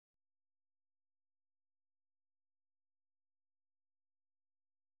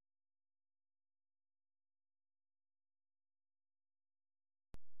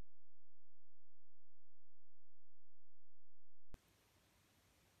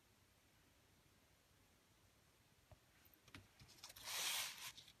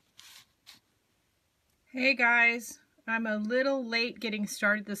Hey guys, I'm a little late getting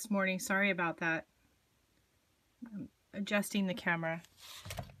started this morning. Sorry about that. I'm adjusting the camera.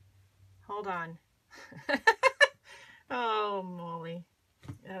 Hold on. Oh, moly.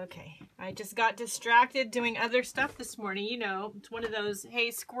 Okay, I just got distracted doing other stuff this morning. You know, it's one of those, hey,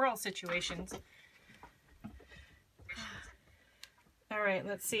 squirrel situations. All right,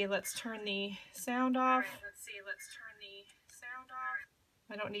 let's see. Let's turn the sound off.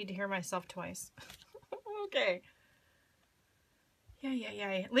 I don't need to hear myself twice. Okay. Yeah.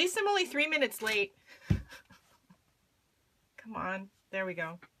 At least I'm only 3 minutes late. Come on. There we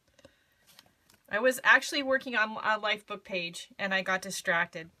go. I was actually working on a life book page and I got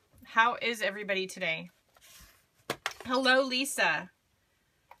distracted. How is everybody today? Hello, Lisa.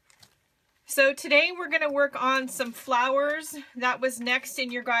 So today we're going to work on some flowers. That was next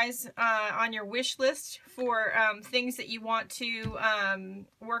in your guys on your wish list for things that you want to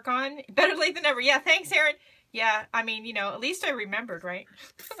work on. Better late than never. Yeah, thanks, Erin. Yeah, I mean, you know, at least I remembered, right?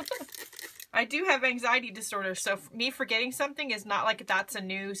 I do have anxiety disorder, so me forgetting something is not like that's a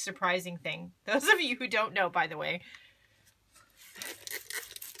new surprising thing. Those of you who don't know, by the way.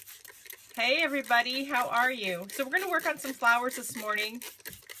 Hey everybody, how are you? So we're going to work on some flowers this morning.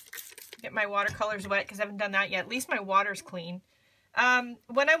 Get my watercolors wet because I haven't done that yet. At least my water's clean.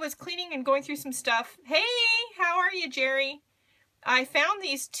 When I was cleaning and going through some stuff, hey, how are you, Jerry? I found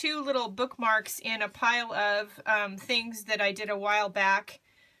these two little bookmarks in a pile of things that I did a while back.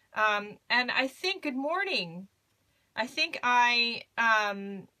 And I think, good morning. I think I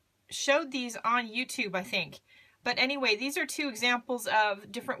showed these on YouTube, I think. But anyway, these are two examples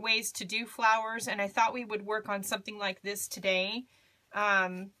of different ways to do flowers, and I thought we would work on something like this today.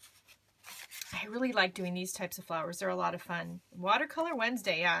 I really like doing these types of flowers. They're a lot of fun. Watercolor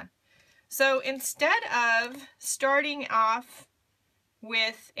Wednesday, yeah. So instead of starting off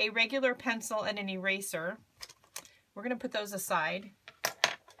with a regular pencil and an eraser, we're going to put those aside.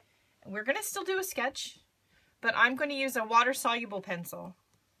 We're going to still do a sketch, but I'm going to use a water-soluble pencil.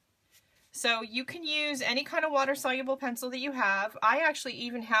 So you can use any kind of water-soluble pencil that you have. I actually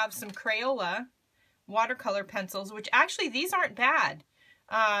even have some Crayola watercolor pencils, which actually these aren't bad.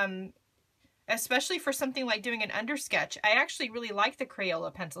 Especially for something like doing an undersketch. I actually really like the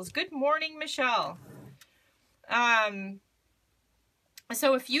Crayola pencils. Good morning, Michelle.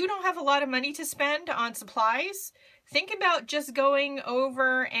 So if you don't have a lot of money to spend on supplies, think about just going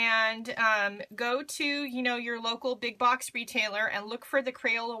over and go to, you know, your local big box retailer and look for the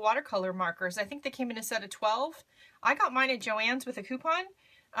Crayola watercolor markers. I think they came in a set of 12. I got mine at Joann's with a coupon,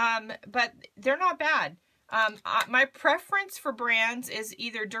 but they're not bad. My preference for brands is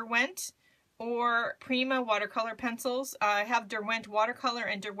either Derwent or Prima watercolor pencils. I have Derwent watercolor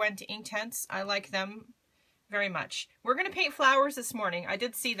and Derwent Inktense. I like them very much. We're going to paint flowers this morning. I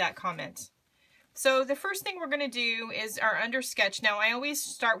did see that comment. So the first thing we're going to do is our undersketch. Now I always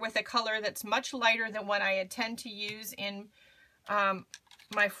start with a color that's much lighter than what I tend to use in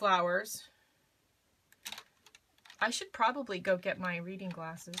my flowers. I should probably go get my reading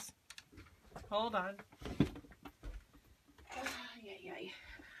glasses. Hold on.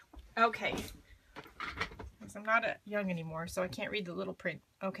 Okay. I'm not young anymore, so I can't read the little print.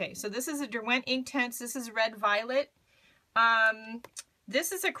 Okay, so this is a Derwent Inktense. This is Red Violet.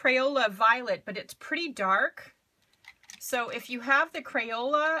 This is a Crayola Violet, but it's pretty dark. So if you have the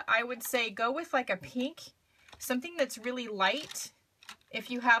Crayola, I would say go with like a pink, something that's really light. If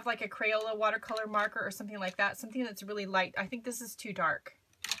you have like a Crayola watercolor marker or something like that, something that's really light. I think this is too dark.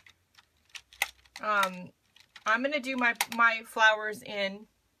 I'm going to do my flowers in...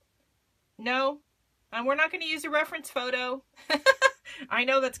 No. And we're not going to use a reference photo. I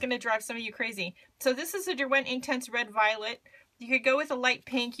know that's going to drive some of you crazy. So this is a Derwent Inktense Red Violet. You could go with a light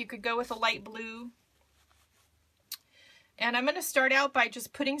pink. You could go with a light blue. And I'm going to start out by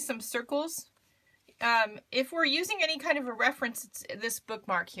just putting some circles. If we're using any kind of a reference, it's this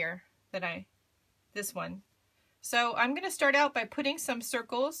bookmark here, this one. So I'm going to start out by putting some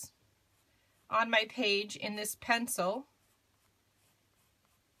circles on my page in this pencil.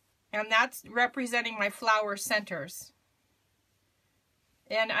 And that's representing my flower centers.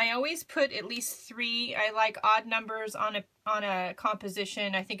 And I always put at least 3. I like odd numbers on a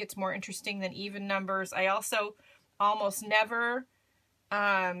composition. I think it's more interesting than even numbers. I also almost never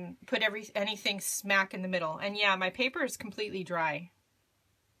put anything smack in the middle. And yeah, my paper is completely dry.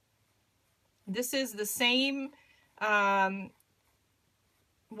 This is the same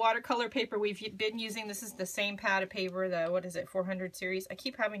watercolor paper we've been using. This is the same pad of paper, the, what is it, 400 series? I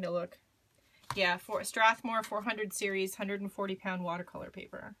keep having to look. Yeah, for Strathmore 400 series, 140-pound watercolor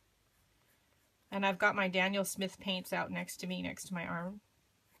paper. And I've got my Daniel Smith paints out next to me, next to my arm.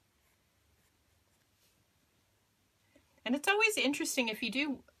 And it's always interesting if you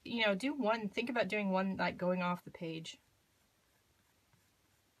do, you know, do one, think about doing one like going off the page.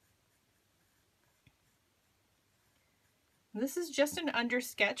 This is just an under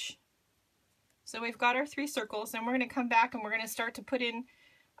sketch. So we've got our 3 circles, and we're going to come back and we're going to start to put in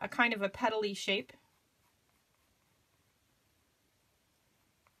a kind of a petal-y shape.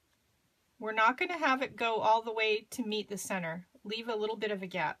 We're not going to have it go all the way to meet the center. Leave a little bit of a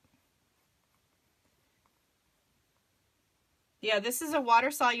gap. Yeah, this is a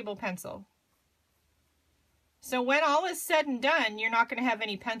water-soluble pencil. So when all is said and done, you're not going to have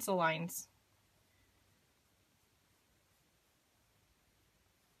any pencil lines.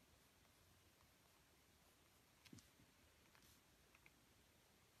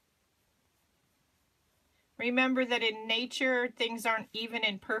 Remember that in nature, things aren't even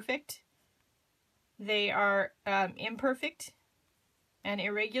and perfect. They are imperfect and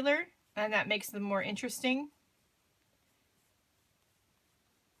irregular, and that makes them more interesting.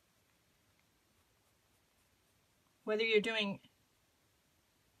 Whether you're doing,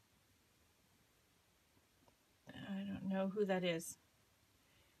 I don't know who that is.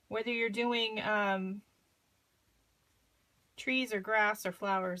 Whether you're doing trees or grass or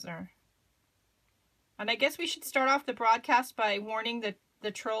flowers or... And I guess we should start off the broadcast by warning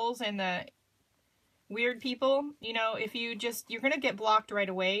the trolls and the weird people. You know, if you just, you're going to get blocked right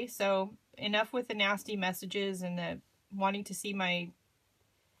away. So enough with the nasty messages and the wanting to see my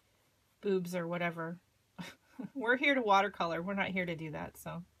boobs or whatever. We're here to watercolor. We're not here to do that,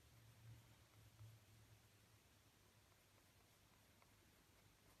 so.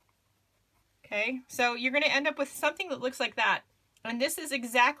 Okay, so you're going to end up with something that looks like that. And this is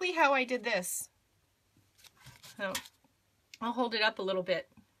exactly how I did this. So I'll hold it up a little bit.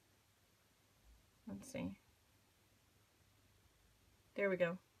 Let's see. There we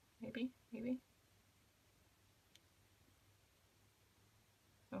go. Maybe.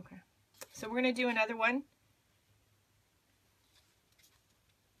 Okay. So we're going to do another one.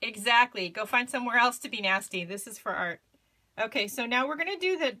 Exactly. Go find somewhere else to be nasty. This is for art. Okay, so now we're going to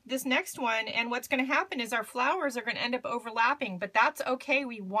do this next one, and what's going to happen is our flowers are going to end up overlapping, but that's okay.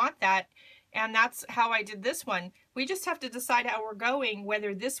 We want that, and that's how I did this one. We just have to decide how we're going,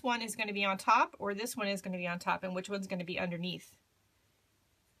 whether this one is going to be on top or this one is going to be on top, and which one's going to be underneath.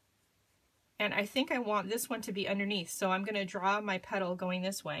 And I think I want this one to be underneath, so I'm going to draw my petal going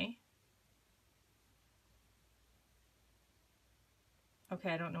this way.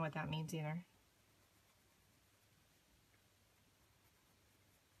 Okay, I don't know what that means either.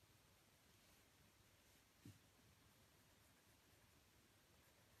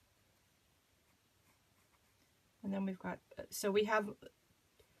 And then we've got, so we have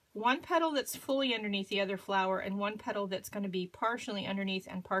one petal that's fully underneath the other flower and one petal that's going to be partially underneath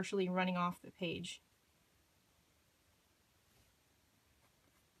and partially running off the page.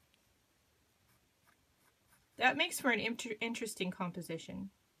 That makes for an interesting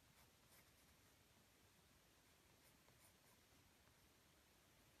composition.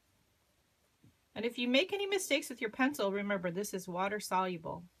 And if you make any mistakes with your pencil, remember this is water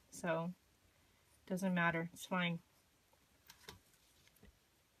soluble, so it doesn't matter, it's fine.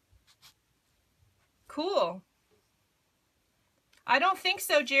 Cool. I don't think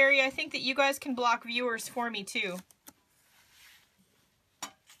so, Jerry. I think that you guys can block viewers for me too.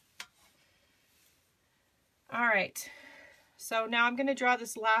 All right, so now I'm going to draw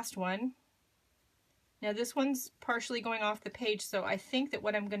this last one. Now this one's partially going off the page, so I think that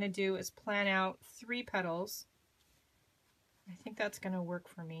what I'm going to do is plan out 3 petals. I think that's going to work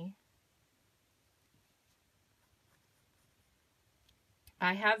for me.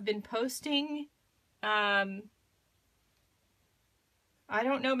 I have been posting, I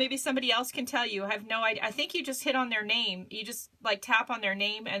don't know, maybe somebody else can tell you. I have no idea. I think you just hit on their name. You just like tap on their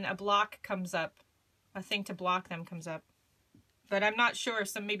name and a block comes up. A thing to block them comes up. But I'm not sure,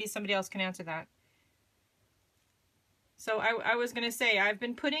 so maybe somebody else can answer that. So I was going to say, I've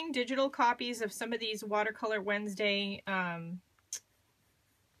been putting digital copies of some of these Watercolor Wednesday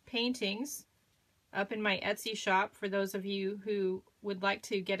paintings up in my Etsy shop for those of you who would like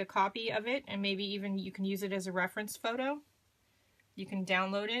to get a copy of it, and maybe even you can use it as a reference photo. You can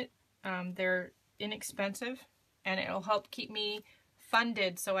download it. They're inexpensive, and it'll help keep me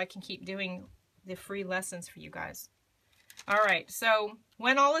funded so I can keep doing the free lessons for you guys. All right, so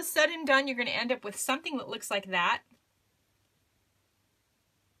when all is said and done, you're going to end up with something that looks like that.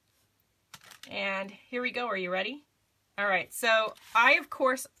 And here we go. Are you ready? All right, so I, of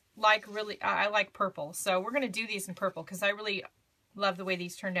course, I like purple. So we're going to do these in purple because I really love the way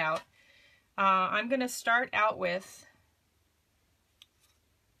these turned out. I'm going to start out with,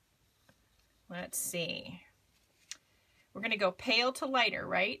 let's see. we're going to go pale to lighter,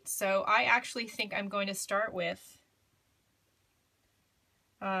 right? So I actually think I'm going to start with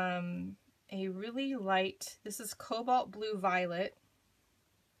a really light, this is cobalt blue violet,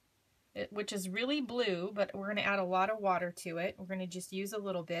 which is really blue, but we're going to add a lot of water to it. We're going to just use a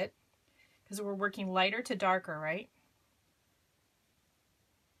little bit because we're working lighter to darker, right?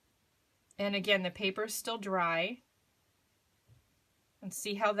 And again, the paper is still dry. And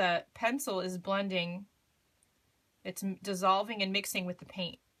see how the pencil is blending. It's dissolving and mixing with the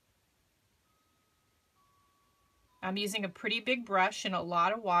paint. I'm using a pretty big brush and a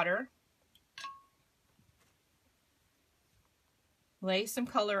lot of water. Lay some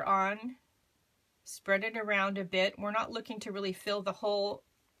color on. Spread it around a bit. We're not looking to really fill the whole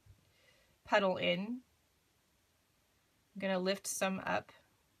petal in. I'm going to lift some up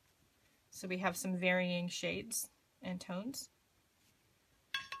so we have some varying shades and tones.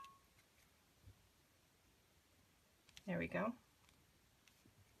 There we go.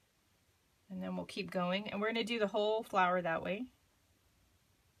 And then we'll keep going. And we're going to do the whole flower that way.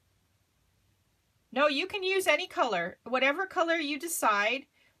 No, you can use any color. Whatever color you decide.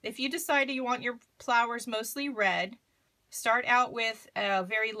 If you decide you want your flowers mostly red, start out with a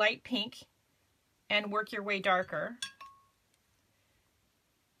very light pink and work your way darker.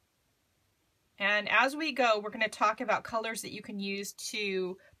 And as we go, we're going to talk about colors that you can use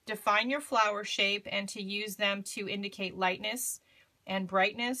to define your flower shape and to use them to indicate lightness and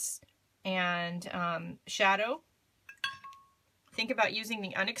brightness and shadow. Think about using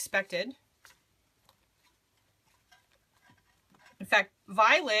the unexpected. In fact,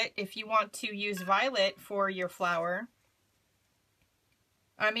 violet, if you want to use violet for your flower,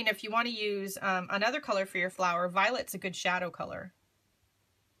 if you want to use another color for your flower, violet's a good shadow color.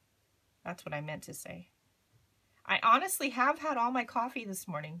 That's what I meant to say. I honestly have had all my coffee this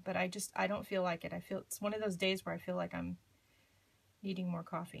morning, but I don't feel like it. I feel it's one of those days where I feel like I'm needing more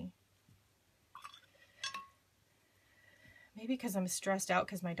coffee. Maybe because I'm stressed out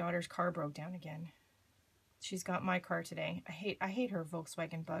because my daughter's car broke down again. She's got my car today. I hate her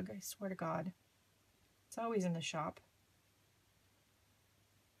Volkswagen Bug. I swear to God. It's always in the shop.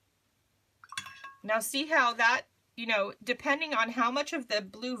 Now see how that, depending on how much of the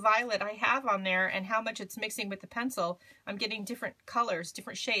blue violet I have on there and how much it's mixing with the pencil, I'm getting different colors,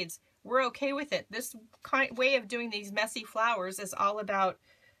 different shades. We're okay with it. This way of doing these messy flowers is all about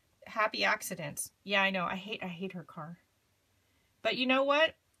happy accidents. Yeah, I know. I hate her car. But you know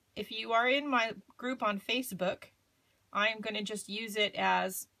what? If you are in my group on Facebook, I'm going to just use it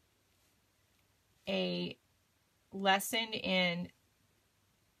as a lesson in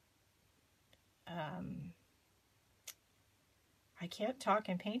I can't talk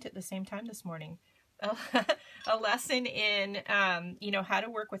and paint at the same time this morning. A lesson in, how to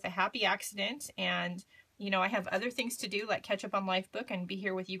work with a happy accident. And, I have other things to do, like catch up on Lifebook and be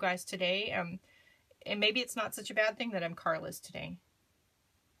here with you guys today. And maybe it's not such a bad thing that I'm carless today.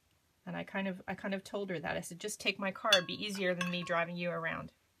 And I kind of told her that. I said, just take my car. It'd be easier than me driving you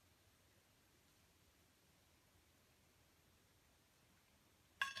around.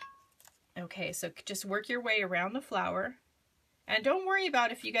 Okay, so just work your way around the flower. And don't worry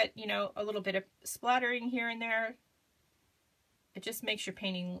about if you get, a little bit of splattering here and there. It just makes your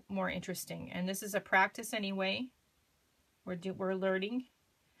painting more interesting. And this is a practice anyway. We're learning.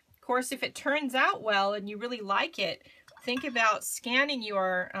 Of course, if it turns out well and you really like it, think about scanning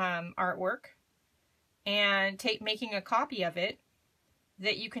your artwork and making a copy of it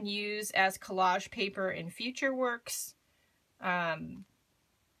that you can use as collage paper in future works.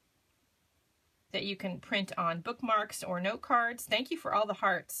 That you can print on bookmarks or note cards. Thank you for all the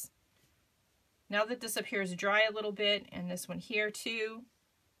hearts. Now that this appears dry a little bit, and this one here too.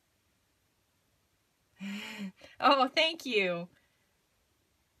 Oh, thank you.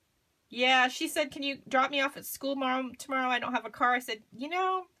 Yeah, she said, can you drop me off at school tomorrow? I don't have a car. I said,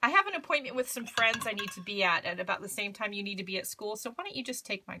 I have an appointment with some friends I need to be at about the same time you need to be at school, so why don't you just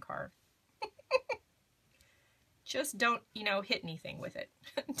take my car? Just don't, hit anything with it.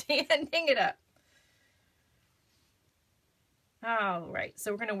 Ding it up. All right, so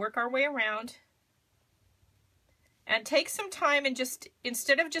we're going to work our way around and take some time and just,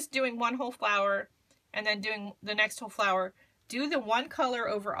 instead of just doing one whole flower and then doing the next whole flower, do the one color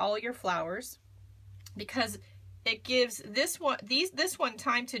over all your flowers, because it gives this one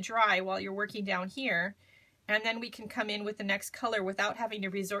time to dry while you're working down here, and then we can come in with the next color without having to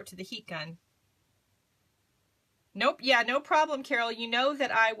resort to the heat gun. Nope, yeah, no problem, Carol. You know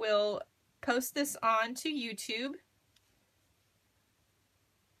that I will post this on to YouTube.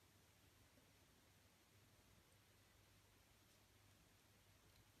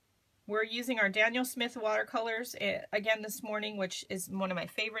 We're using our Daniel Smith watercolors again this morning, which is one of my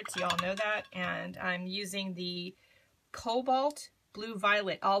favorites. You all know that. And I'm using the Cobalt Blue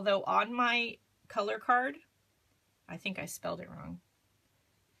Violet, although on my color card, I think I spelled it wrong.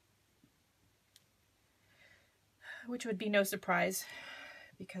 Which would be no surprise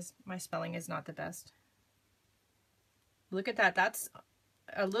because my spelling is not the best. Look at that. That's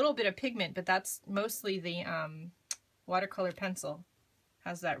a little bit of pigment, but that's mostly the watercolor pencil.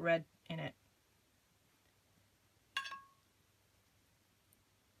 Has that red in it.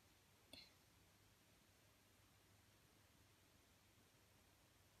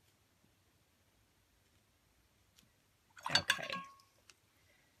 Okay.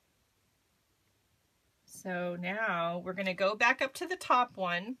 So now we're going to go back up to the top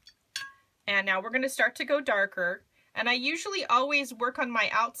one, and now we're going to start to go darker. And I usually always work on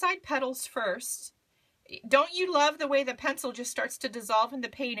my outside petals first. Don't you love the way the pencil just starts to dissolve in the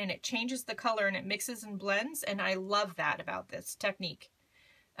paint and it changes the color and it mixes and blends? And I love that about this technique.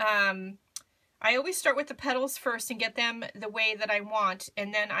 I always start with the petals first and get them the way that I want,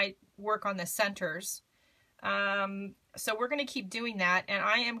 and then I work on the centers. So we're going to keep doing that, and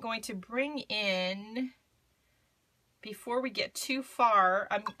I am going to bring in, before we get too far,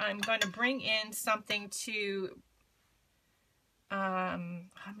 I'm going to bring in something to, I'm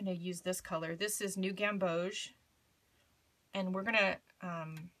going to use this color. This is New Gamboge, and we're going to,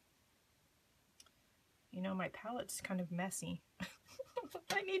 you know, my palette's kind of messy.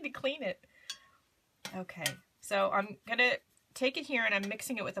 I need to clean it. Okay, so I'm going to take it here, and I'm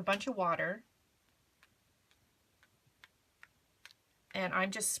mixing it with a bunch of water. And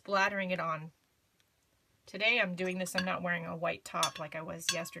I'm just splattering it on. Today I'm doing this, I'm not wearing a white top like I was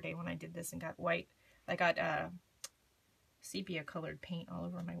yesterday when I did this and got white. I got sepia colored paint all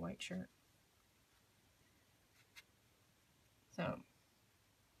over my white shirt. So,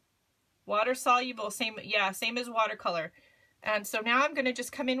 water soluble, same as watercolor. And so now I'm going to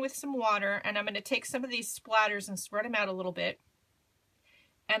just come in with some water, and I'm going to take some of these splatters and spread them out a little bit.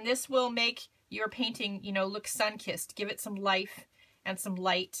 And this will make your painting, you know, look sun-kissed. Give it some life and some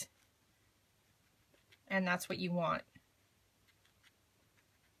light, and that's what you want.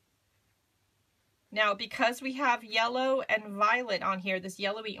 Now, because we have yellow and violet on here, this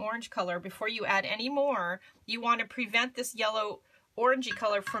yellowy orange color, before you add any more, you want to prevent this yellow orangey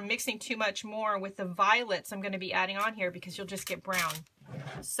color from mixing too much more with the violets I'm going to be adding on here, because you'll just get brown.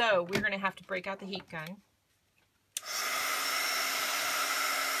 So we're going to have to break out the heat gun.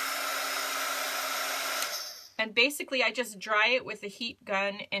 And basically, I just dry it with the heat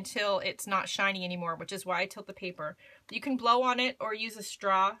gun until it's not shiny anymore, which is why I tilt the paper. You can blow on it or use a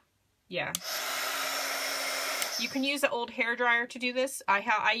straw. Yeah. You can use an old hair dryer to do this.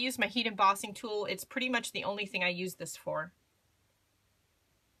 I use my heat embossing tool. It's pretty much the only thing I use this for.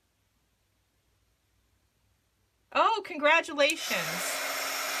 Oh, congratulations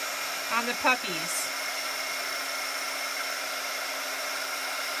on the puppies.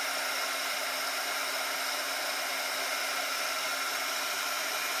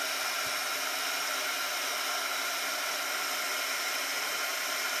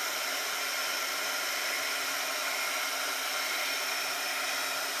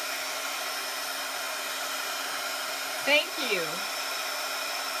 Thank you.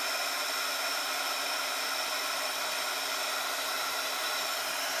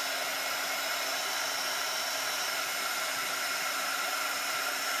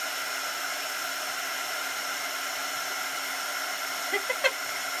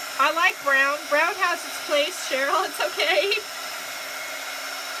 I like brown. Brown has its place, Cheryl. It's okay.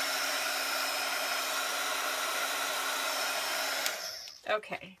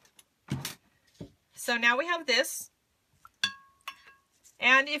 Okay. So now we have this.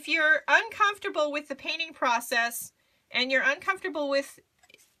 And if you're uncomfortable with the painting process and you're uncomfortable with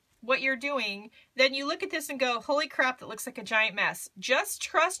what you're doing, then you look at this and go, holy crap, that looks like a giant mess. Just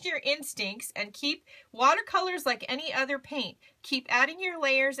trust your instincts and keep watercolors like any other paint. Keep adding your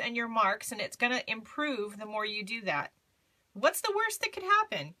layers and your marks, and it's going to improve the more you do that. What's the worst that could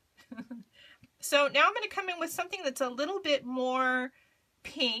happen? So now I'm going to come in with something that's a little bit more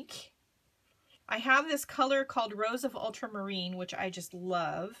pink. I have this color called Rose of Ultramarine, which I just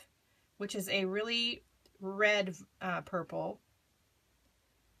love, which is a really red purple.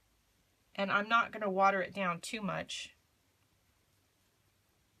 And I'm not going to water it down too much.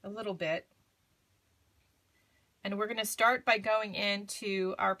 A little bit. And we're going to start by going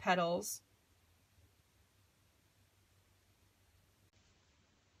into our petals.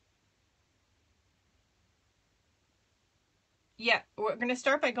 Yeah, we're going to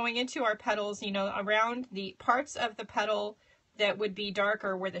start by going into our petals, you know, around the parts of the petal that would be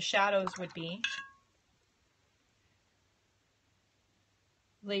darker where the shadows would be.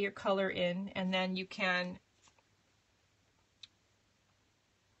 Lay your color in, and then you can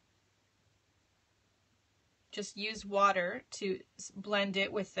just use water to blend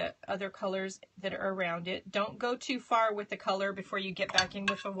it with the other colors that are around it. Don't go too far with the color before you get back in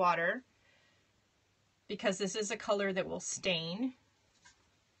with the water, because this is a color that will stain.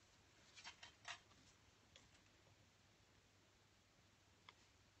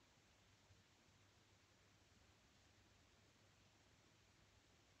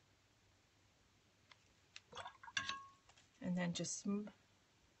 And then just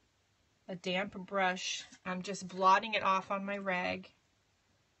a damp brush, I'm just blotting it off on my rag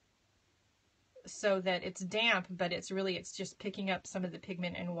so that it's damp, but it's just picking up some of the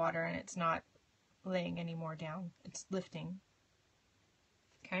pigment and water, and it's not laying any more down. It's lifting.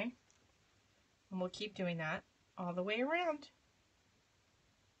 Okay? And we'll keep doing that all the way around.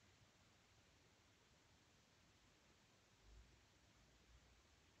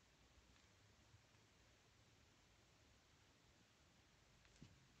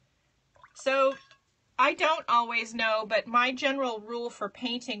 So I don't always know, but my general rule for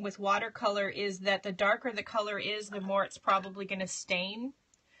painting with watercolor is that the darker the color is, the more it's probably going to stain.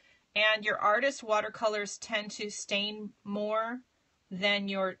 And your artist watercolors tend to stain more than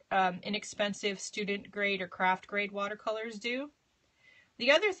your inexpensive student grade or craft grade watercolors do. The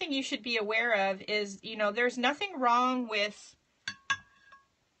other thing you should be aware of is, you know, there's nothing wrong with...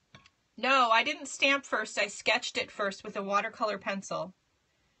 No, I didn't stamp first. I sketched it first with a watercolor pencil.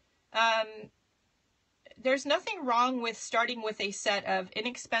 There's nothing wrong with starting with a set of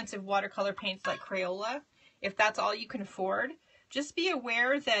inexpensive watercolor paints like Crayola, if that's all you can afford. Just be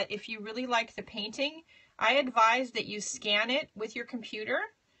aware that if you really like the painting, I advise that you scan it with your computer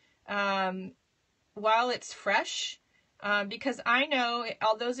while it's fresh. Because I know,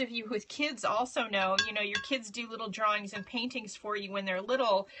 all those of you with kids also know, you know, your kids do little drawings and paintings for you when they're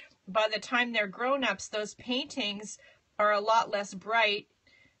little. By the time they're grown-ups, those paintings are a lot less bright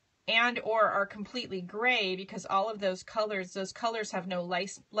and or are completely gray, because all of those colors have no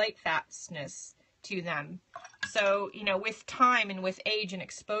light fastness to them. So, you know, with time and with age and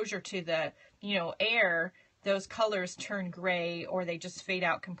exposure to the, you know, air, those colors turn gray or they just fade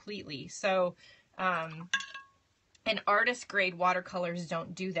out completely. So, and artist grade watercolors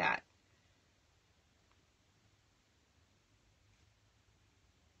don't do that.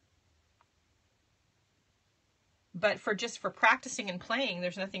 But for practicing and playing,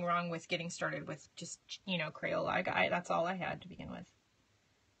 there's nothing wrong with getting started with just, you know, Crayola. That's all I had to begin with.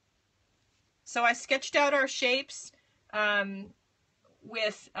 So I sketched out our shapes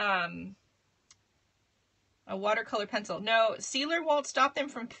with a watercolor pencil. No, sealer won't stop them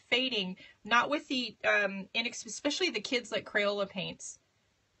from fading. Not with the, especially the kids that Crayola paints.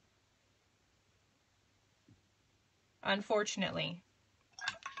 Unfortunately.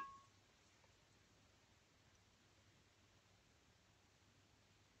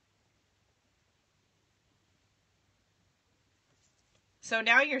 So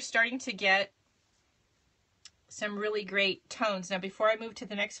now you're starting to get some really great tones. Now before I move to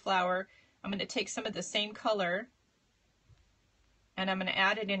the next flower, I'm going to take some of the same color and I'm going to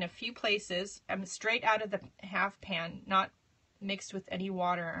add it in a few places. I'm straight out of the half pan, not mixed with any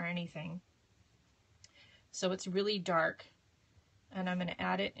water or anything. So it's really dark. And I'm going to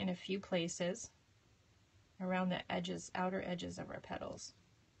add it in a few places around the edges, outer edges of our petals.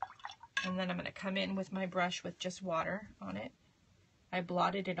 And then I'm going to come in with my brush with just water on it. I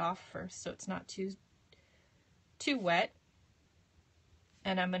blotted it off first so it's not too wet.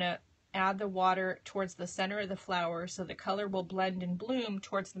 And I'm going to add the water towards the center of the flower so the color will blend and bloom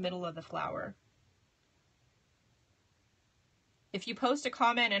towards the middle of the flower. If you post a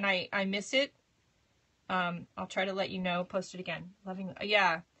comment and I miss it, I'll try to let you know. Post it again.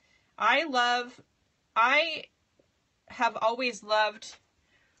 Yeah. I have always loved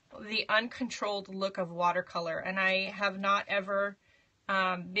the uncontrolled look of watercolor, and I have not ever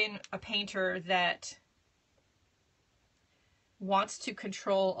been a painter that wants to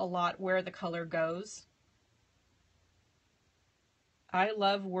control a lot where the color goes. I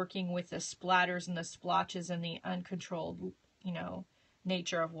love working with the splatters and the splotches and the uncontrolled, you know,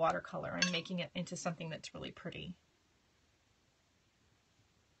 nature of watercolor and making it into something that's really pretty.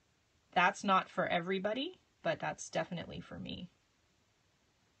 That's not for everybody, but that's definitely for me.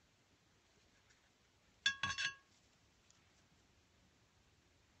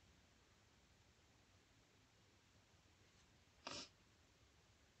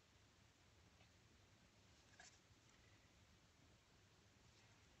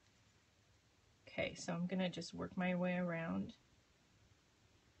 Okay, so I'm gonna just work my way around.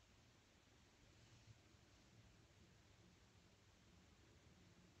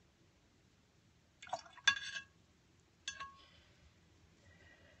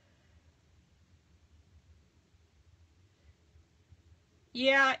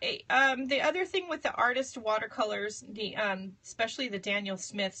 Yeah, the other thing with the artist watercolors, the especially the Daniel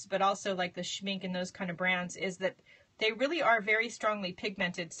Smiths, but also like the Schmink and those kind of brands, is that they really are very strongly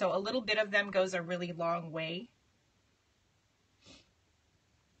pigmented. So a little bit of them goes a really long way.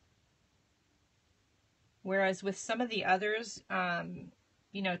 Whereas with some of the others,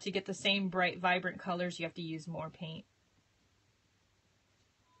 you know, to get the same bright, vibrant colors, you have to use more paint.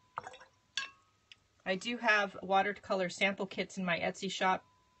 I do have watercolor sample kits in my Etsy shop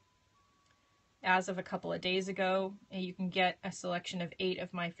as of a couple of days ago, and you can get a selection of 8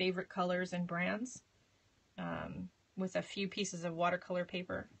 of my favorite colors and brands with a few pieces of watercolor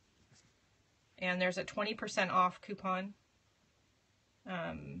paper. And there's a 20% off coupon.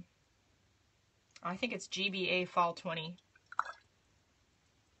 I think it's GBA Fall 20.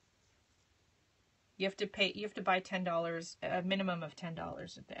 You have to pay. You have to buy $10, a minimum of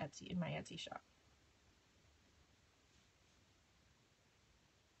 $10 at the Etsy in my Etsy shop.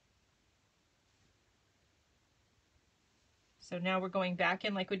 So now we're going back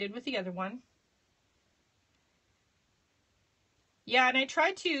in like we did with the other one. Yeah, and I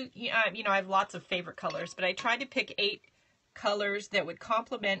tried to, you know, I have lots of favorite colors, but I tried to pick 8 colors that would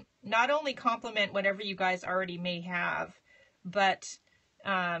complement, not only complement whatever you guys already may have, but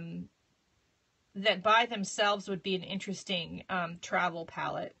that by themselves would be an interesting travel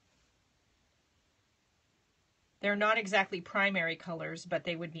palette. They're not exactly primary colors, but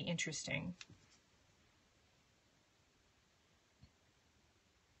they would be interesting.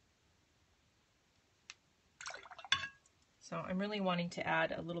 So I'm really wanting to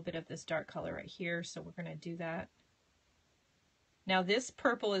add a little bit of this dark color right here, so we're going to do that. Now this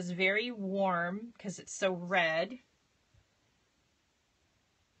purple is very warm because it's so red.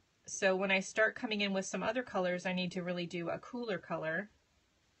 So when I start coming in with some other colors, I need to really do a cooler color.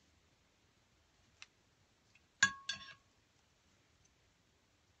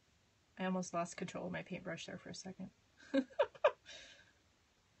 I almost lost control of my paintbrush there for a second. My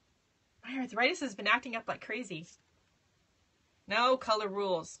arthritis has been acting up like crazy. No color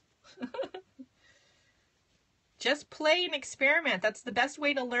rules. Just play and experiment. That's the best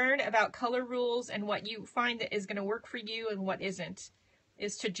way to learn about color rules and what you find that is going to work for you and what isn't,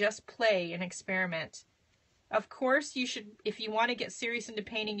 is to just play and experiment. Of course, you should, if you want to get serious into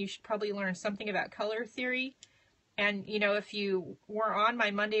painting, you should probably learn something about color theory. And, you know, if you were on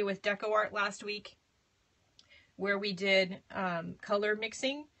my Monday with Deco Art last week, where we did color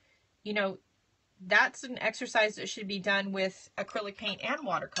mixing, you know, that's an exercise that should be done with acrylic paint and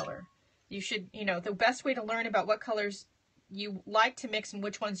watercolor. You should, you know, the best way to learn about what colors you like to mix and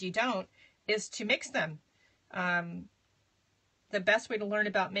which ones you don't is to mix them. The best way to learn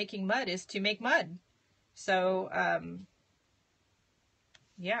about making mud is to make mud. So,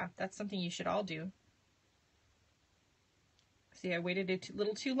 yeah, that's something you should all do. See, I waited a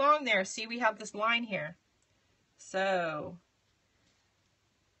little too long there. See, we have this line here. So,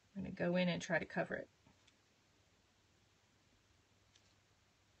 I'm going to go in and try to cover it.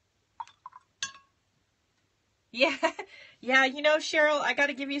 Yeah, yeah, you know, Cheryl, I got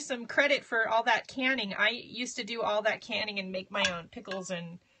to give you some credit for all that canning. I used to do all that canning and make my own pickles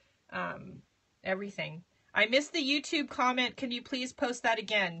and everything. I missed the YouTube comment. Can you please post that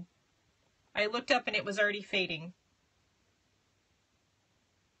again? I looked up and it was already fading.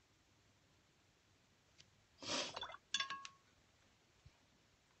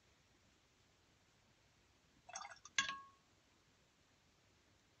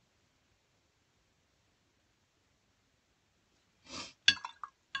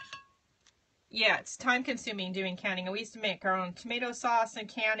 Yeah, it's time consuming doing canning. We used to make our own tomato sauce and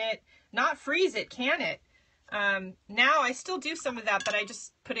can it. Not freeze it, can it. Now I still do some of that, but I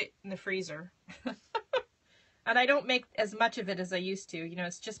just put it in the freezer. And I don't make as much of it as I used to. You know,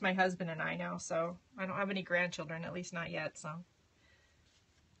 it's just my husband and I now, so I don't have any grandchildren, at least not yet.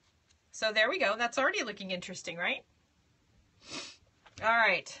 So there we go. That's already looking interesting, right? All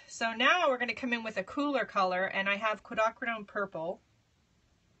right, so now we're going to come in with a cooler color, and I have quinacridone purple.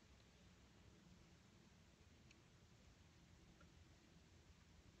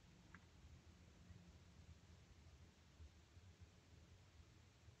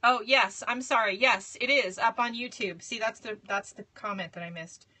 Oh, yes, I'm sorry. Yes, it is up on YouTube. See, that's the comment that I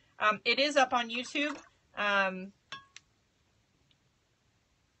missed. It is up on YouTube.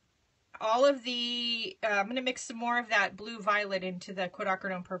 All of the, I'm going to mix some more of that blue violet into the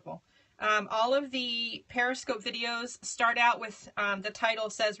quinacridone purple. All of the Periscope videos start out with the title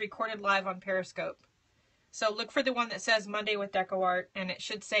says recorded live on Periscope. So look for the one that says Monday with Deco Art, and it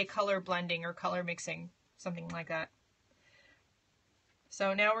should say color blending or color mixing, something like that.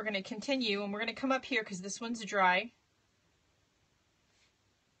 So now we're going to continue, and we're going to come up here because this one's dry.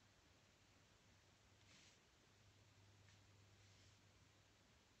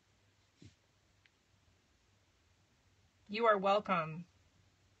 You are welcome.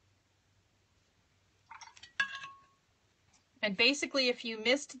 And basically, if you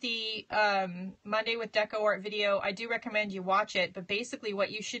missed the Monday with Deco Art video, I do recommend you watch it. But basically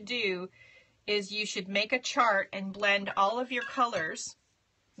what you should do is you should make a chart and blend all of your colors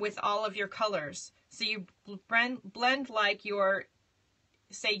with all of your colors. So you blend like your,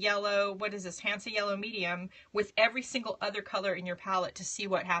 say, yellow, what is this, Hansa Yellow Medium, with every single other color in your palette to see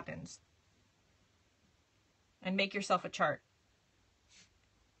what happens. And make yourself a chart.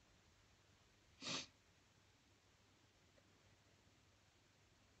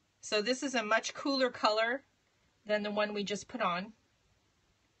 So this is a much cooler color than the one we just put on.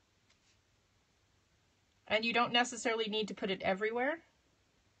 And you don't necessarily need to put it everywhere,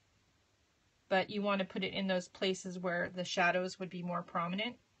 but you want to put it in those places where the shadows would be more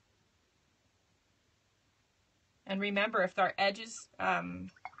prominent. And remember, if our edges,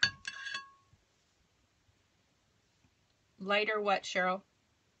 lighter what, Cheryl?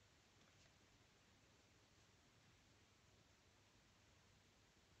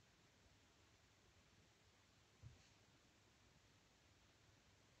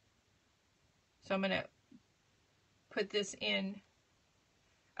 So I'm going to put this in.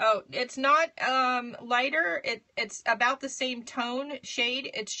 Oh, it's not lighter. It's about the same tone shade.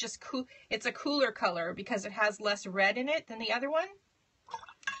 It's just cool. It's a cooler color because it has less red in it than the other one.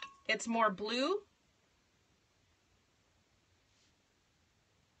 It's more blue.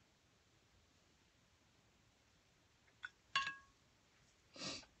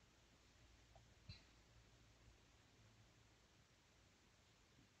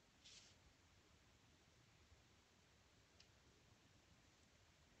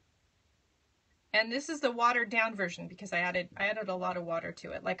 And this is the watered down version because I added a lot of water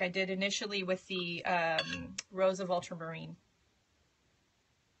to it, like I did initially with the Rose of Ultramarine.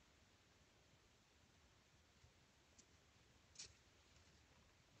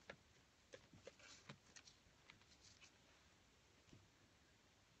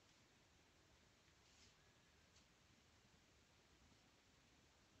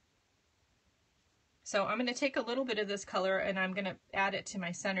 So I'm going to take a little bit of this color and I'm going to add it to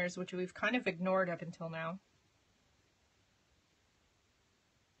my centers, which we've kind of ignored up until now.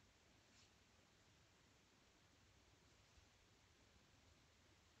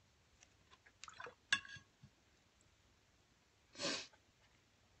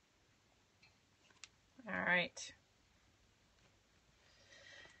 All right.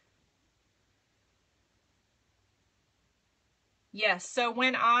 Yes, so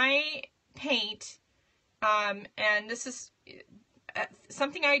when I paint, and this is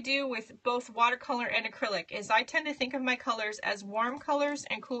something I do with both watercolor and acrylic, is I tend to think of my colors as warm colors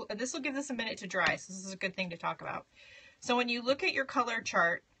and cool. This will give this a minute to dry, so this is a good thing to talk about. So when you look at your color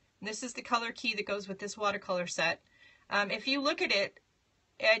chart, this is the color key that goes with this watercolor set. If you look at it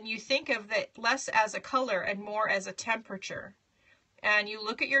and you think of it less as a color and more as a temperature, and you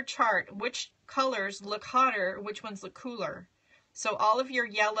look at your chart, which colors look hotter, which ones look cooler. So all of your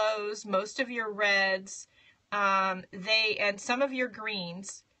yellows, most of your reds, and some of your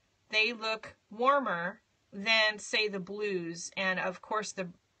greens, they look warmer than, say, the blues, and of course the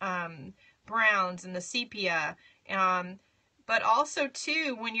browns and the sepia. But also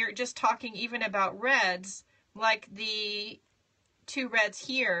too, when you're just talking even about reds, like the two reds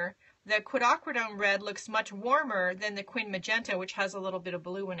here, the quinacridone red looks much warmer than the quin magenta, which has a little bit of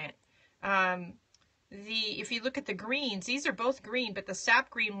blue in it. If you look at the greens, these are both green, but the sap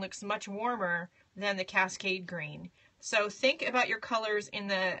green looks much warmer than the cascade green. So think about your colors in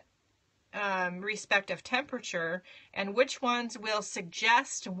the respect of temperature and which ones will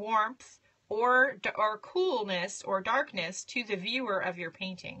suggest warmth or coolness or darkness to the viewer of your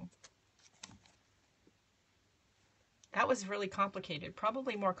painting. That was really complicated,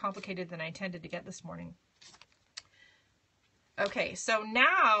 probably more complicated than I intended to get this morning. Okay, so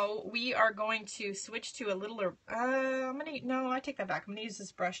now we are going to switch to a littler, no, I take that back. I'm gonna use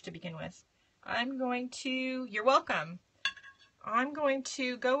this brush to begin with. You're welcome. I'm going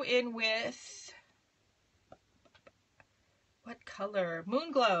to go in with, what color?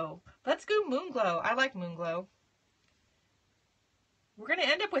 Moonglow. Let's go Moonglow. I like Moonglow. We're going to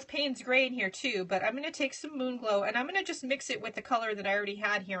end up with Payne's Gray in here too, but I'm going to take some Moonglow and I'm going to just mix it with the color that I already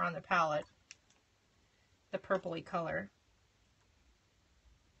had here on the palette. The purpley color.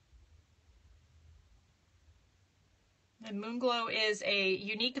 And Moonglow is a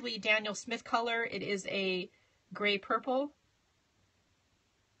uniquely Daniel Smith color. It is a gray purple.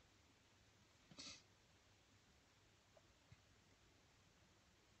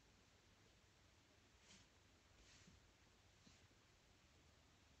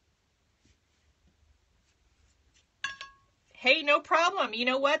 Hey, no problem. You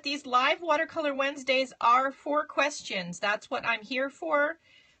know what? These live Watercolor Wednesdays are for questions. That's what I'm here for.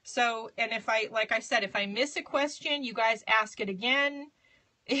 So, and if I, like I said, if I miss a question, you guys ask it again.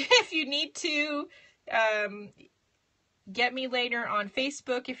 If you need to, get me later on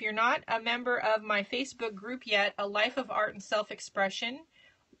Facebook. If you're not a member of my Facebook group yet, A Life of Art and Self-Expression,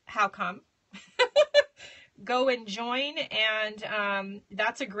 how come? Go and join, and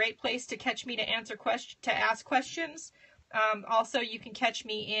that's a great place to catch me to ask questions. Also, you can catch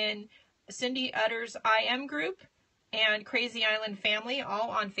me in Cindy Utter's IM group and Crazy Island Family, all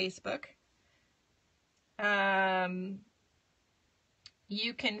on Facebook.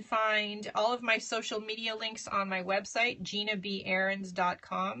 You can find all of my social media links on my website,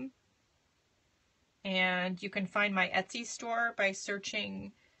 GinaBAarons.com. And you can find my Etsy store by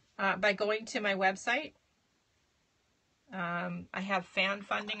searching, by going to my website. I have fan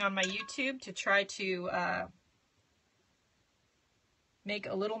funding on my YouTube to try to make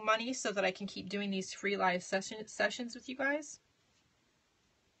a little money so that I can keep doing these free live sessions with you guys.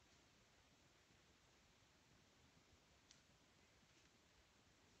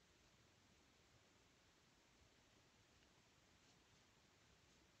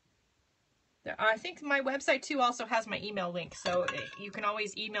 I think my website too also has my email link, so you can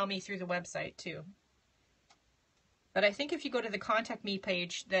always email me through the website too. But I think if you go to the contact me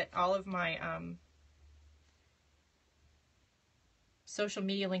page, that all of my social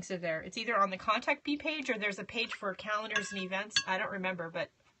media links are there. It's either on the contact me page or there's a page for calendars and events. I don't remember,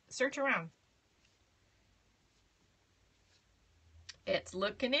 but search around. It's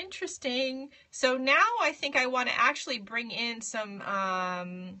looking interesting. So now I think I want to actually bring in some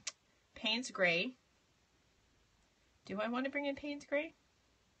Payne's Gray. Do I want to bring in Payne's Gray?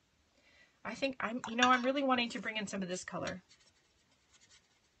 I think I'm really wanting to bring in some of this color.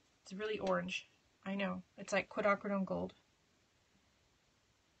 It's really orange. I know. It's like quinacridone gold.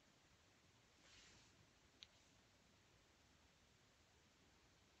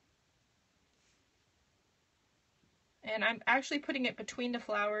 And I'm actually putting it between the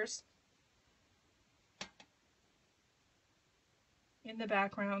flowers in the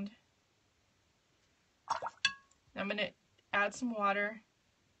background. I'm going to add some water.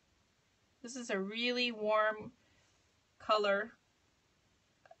 This is a really warm color.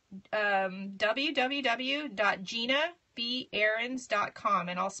 www.GinaBAarons.com,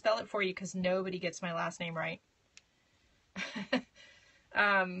 and I'll spell it for you because nobody gets my last name right.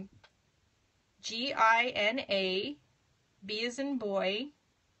 G-I-N-A, B as in boy,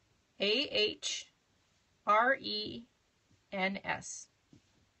 A-H-R-E-N-S.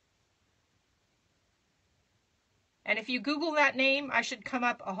 And if you Google that name, I should come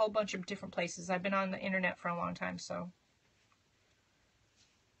up a whole bunch of different places. I've been on the internet for a long time, so.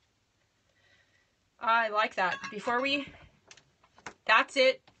 I like that. That's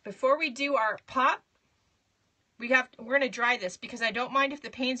it. Before we do our pop, we're going to dry this because I don't mind if the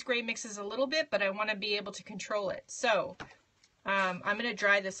Payne's Gray mixes a little bit, but I want to be able to control it. So I'm going to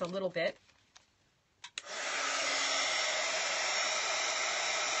dry this a little bit.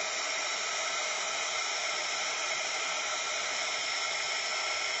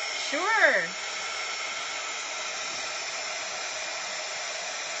 Sure.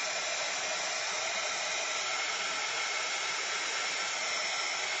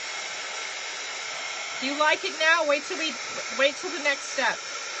 Do you like it now? Wait till the next step.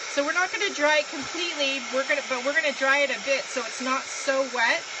 So we're not going to dry it completely. But we're going to dry it a bit so it's not so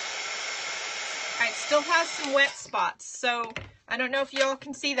wet. It still has some wet spots. So I don't know if y'all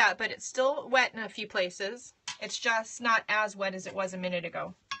can see that, but it's still wet in a few places. It's just not as wet as it was a minute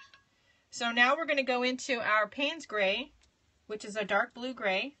ago. So now we're going to go into our Payne's Gray, which is a dark blue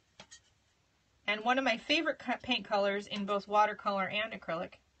gray, and one of my favorite paint colors in both watercolor and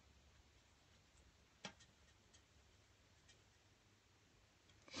acrylic.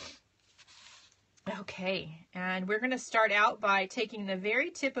 Okay, and we're going to start out by taking the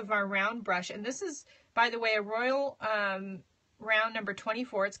very tip of our round brush, and this is, by the way, a Royal round number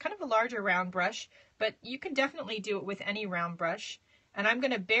 24. It's kind of a larger round brush, but you can definitely do it with any round brush. And I'm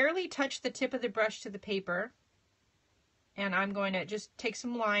going to barely touch the tip of the brush to the paper, and I'm going to just take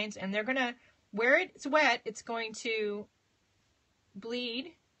some lines, and they're going to, where it's wet, it's going to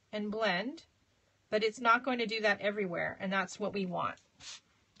bleed and blend, but it's not going to do that everywhere, and that's what we want.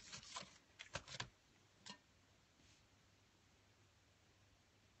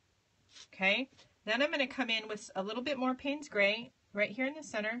 Okay, then I'm going to come in with a little bit more Payne's Gray right here in the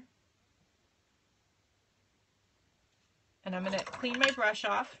center. And I'm going to clean my brush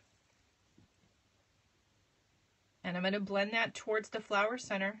off. And I'm going to blend that towards the flower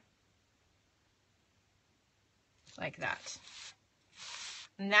center. like that.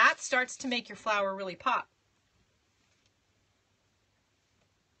 And that starts to make your flower really pop.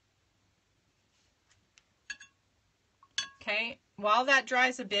 Okay, while that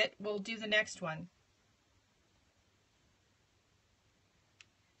dries a bit, we'll do the next one.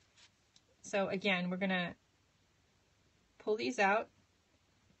 So again, we're gonna pull these out.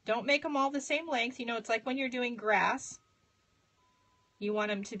 Don't make them all the same length. You know, it's like when you're doing grass. You want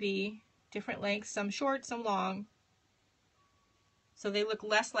them to be different lengths, some short, some long, so they look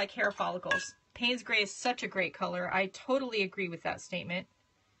less like hair follicles. Payne's Gray is such a great color. I totally agree with that statement.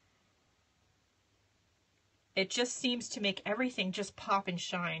 It just seems to make everything just pop and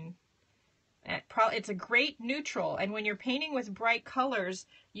shine. It's a great neutral, and when you're painting with bright colors,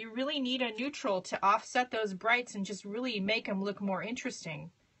 you really need a neutral to offset those brights and just really make them look more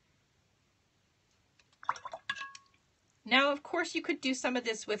interesting. Now, of course, you could do some of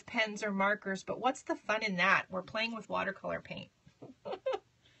this with pens or markers, but what's the fun in that? We're playing with watercolor paint.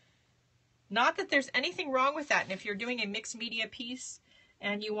 Not that there's anything wrong with that, and if you're doing a mixed media piece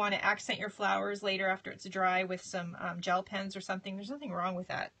and you want to accent your flowers later after it's dry with some gel pens or something, there's nothing wrong with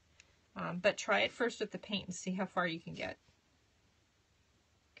that. But try it first with the paint and see how far you can get.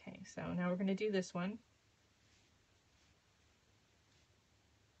 Okay, so now we're going to do this one.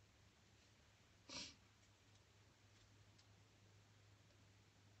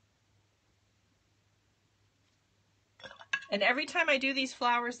 And every time I do these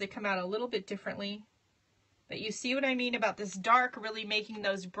flowers, they come out a little bit differently. But you see what I mean about this dark really making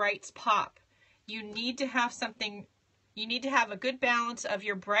those brights pop. You need to have something, you need to have a good balance of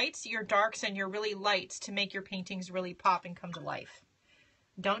your brights, your darks, and your really lights to make your paintings really pop and come to life.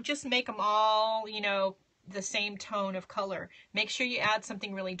 Don't just make them all, you know, the same tone of color. Make sure you add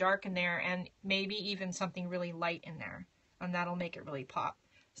something really dark in there and maybe even something really light in there. And that'll make it really pop.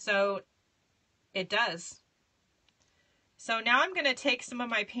 So it does. So now I'm going to take some of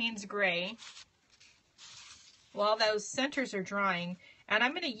my Payne's Gray while those centers are drying, and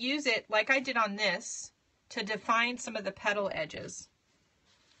I'm going to use it like I did on this to define some of the petal edges.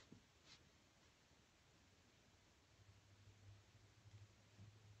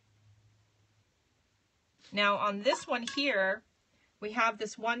 Now on this one here, we have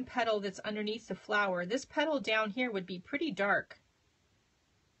this one petal that's underneath the flower. This petal down here would be pretty dark.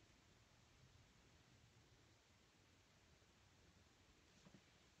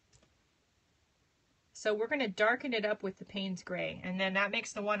 So we're going to darken it up with the Payne's Gray, and then that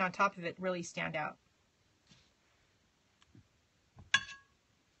makes the one on top of it really stand out.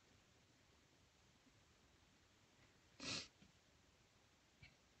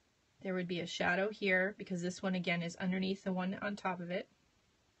 There would be a shadow here because this one again is underneath the one on top of it.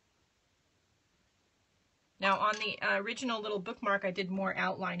 Now on the original little bookmark I did more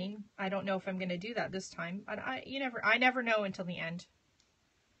outlining. I don't know if I'm going to do that this time, but I never know until the end.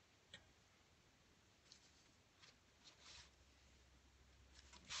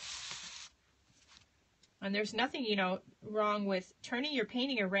 And there's nothing, you know, wrong with turning your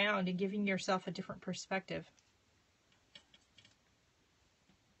painting around and giving yourself a different perspective.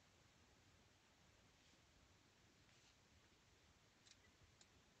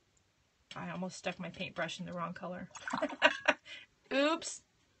 I almost stuck my paintbrush in the wrong color. Oops.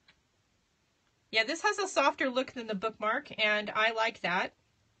 Yeah, this has a softer look than the bookmark, and I like that.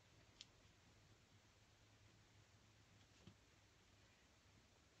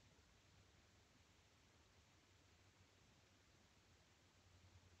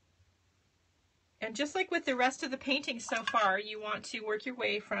 And just like with the rest of the painting so far, you want to work your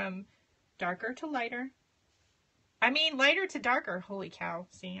way from darker to lighter. I mean, lighter to darker. Holy cow.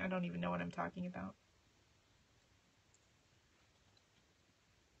 See, I don't even know what I'm talking about.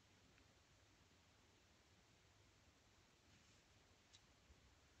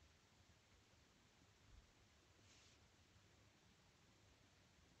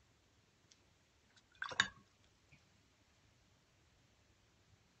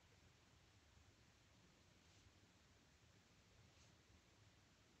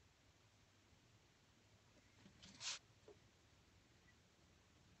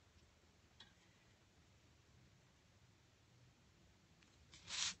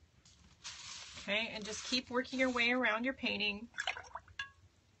 Okay, and just keep working your way around your painting.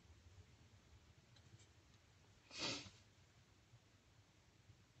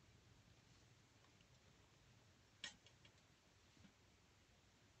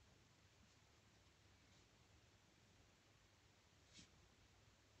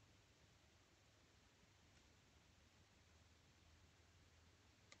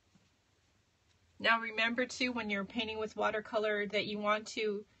 Now remember too, when you're painting with watercolor, that you want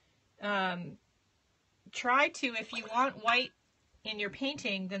to try to, if you want white in your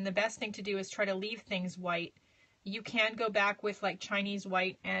painting, then the best thing to do is try to leave things white. You can go back with like Chinese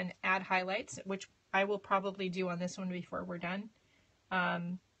white and add highlights, which I will probably do on this one before we're done.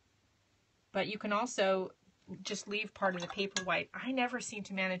 But you can also just leave part of the paper white. I never seem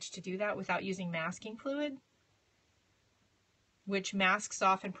to manage to do that without using masking fluid, which masks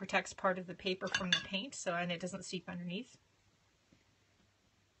off and protects part of the paper from the paint, and it doesn't seep underneath.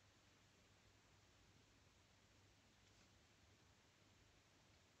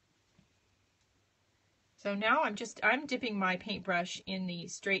 So now I'm dipping my paintbrush in the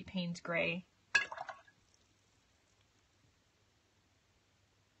Straight Payne's Gray.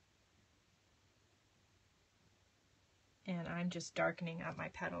 And I'm just darkening up my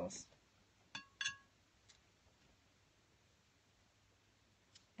petals.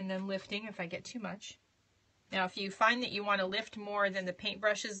 And then lifting if I get too much. Now, if you find that you want to lift more than the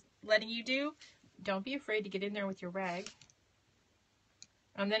paintbrush is letting you do, don't be afraid to get in there with your rag.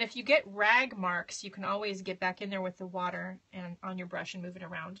 And then if you get rag marks, you can always get back in there with the water and on your brush and move it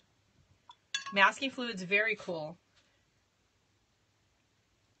around. Masking fluid's very cool.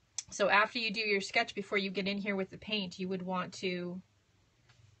 So after you do your sketch, before you get in here with the paint, you would want to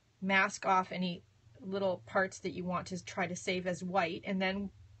mask off any little parts that you want to try to save as white. And then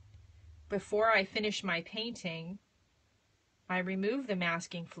before I finish my painting, I remove the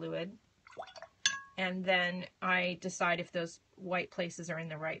masking fluid. And then I decide if those white places are in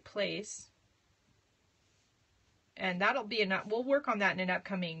the right place. And that'll be enough. We'll work on that in an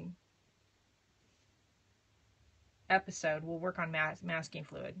upcoming episode. We'll work on masking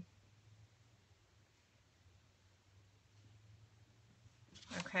fluid.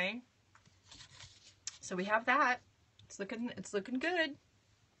 Okay. So we have that. It's looking good.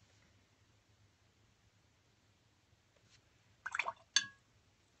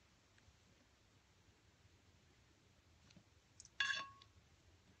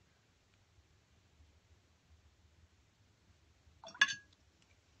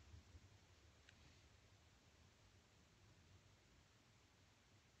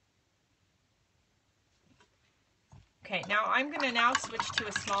 Okay, now I'm going to now switch to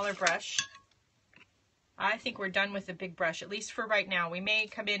a smaller brush. I think we're done with the big brush, at least for right now. We may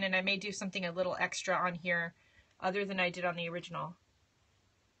come in and I may do something a little extra on here other than I did on the original.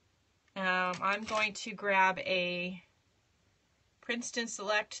 I'm going to grab a Princeton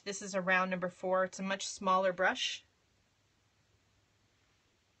Select. This is a round number 4. It's a much smaller brush.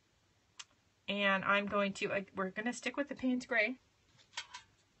 And I'm going to, we're going to stick with the Payne's Gray.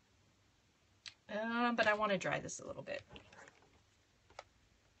 But I want to dry this a little bit.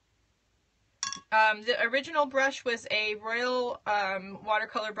 The original brush was a Royal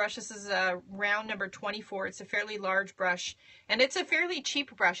watercolor brush. This is a round number 24. It's a fairly large brush, and it's a fairly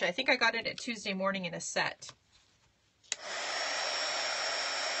cheap brush. I think I got it at Tuesday Morning in a set.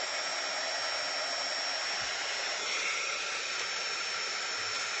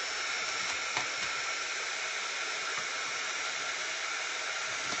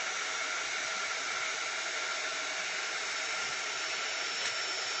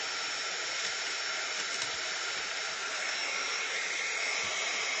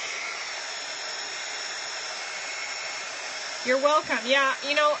 You're welcome. Yeah,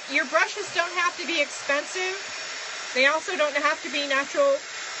 you know, your brushes don't have to be expensive. They also don't have to be natural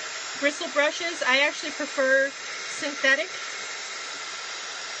bristle brushes. I actually prefer synthetic.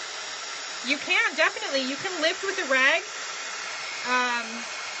 You can, definitely. You can lift with a rag.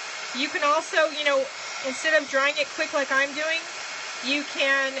 You can also, you know, instead of drying it quick like I'm doing, you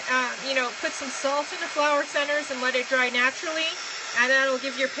can, you know, put some salt in the flower centers and let it dry naturally. And that'll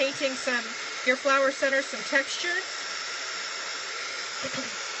give your painting your flower centers some texture.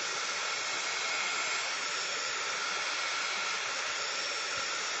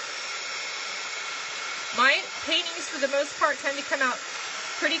 My paintings, for the most part, tend to come out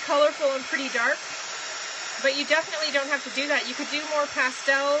pretty colorful and pretty dark, but you definitely don't have to do that. You could do more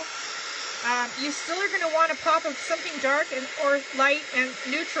pastel. You still are going to want a pop of something dark or light and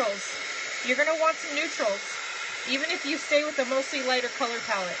neutrals. You're going to want some neutrals, even if you stay with a mostly lighter color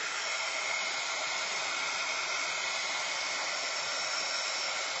palette.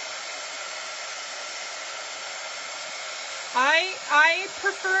 I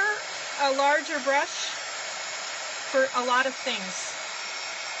prefer a larger brush for a lot of things,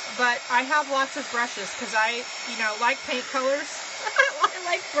 but I have lots of brushes because I, you know, like paint colors. I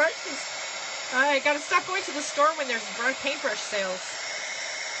like brushes. I gotta stop going to the store when there's paintbrush sales.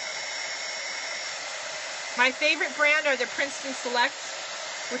 My favorite brand are the Princeton Select,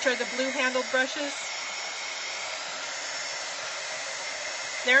 which are the blue handled brushes.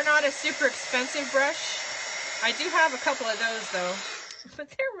 They're not a super expensive brush. I do have a couple of those though, but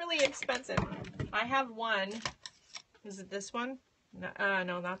they're really expensive. I have one. Is it this one? No,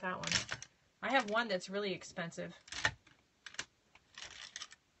 no, not that one. I have one that's really expensive.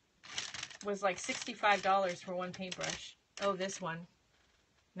 It was like $65 for one paintbrush. Oh, this one.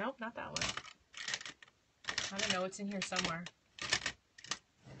 Nope, not that one. I don't know. It's in here somewhere.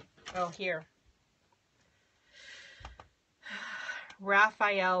 Oh, here.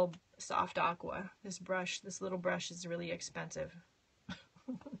 Raphael Soft Aqua. This brush, this little brush is really expensive.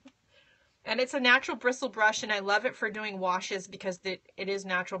 And it's a natural bristle brush, and I love it for doing washes because it is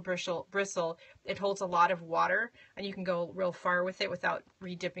natural bristle. It holds a lot of water, and you can go real far with it without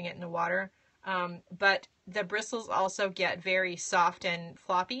re-dipping it in the water. But the bristles also get very soft and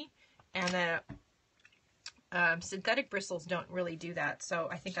floppy, and the synthetic bristles don't really do that, so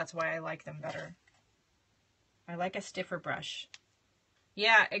I think that's why I like them better. I like a stiffer brush.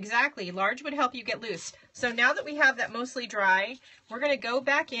 Yeah, exactly. Large would help you get loose. So now that we have that mostly dry, we're going to go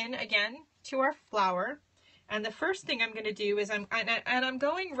back in again to our flower. And the first thing I'm going to do is I'm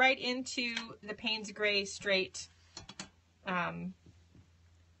going right into the Payne's Gray straight. I'm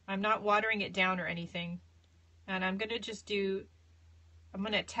not watering it down or anything. And I'm going to just I'm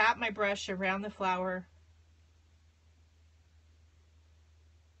going to tap my brush around the flower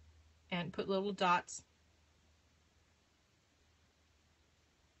and put little dots.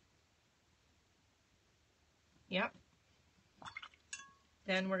 Yep.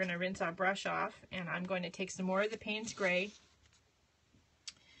 Then we're going to rinse our brush off, and I'm going to take some more of the Payne's Gray.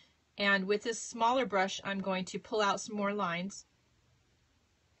 And with this smaller brush, I'm going to pull out some more lines.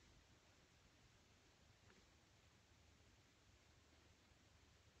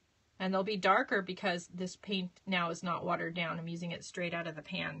 And they'll be darker because this paint now is not watered down. I'm using it straight out of the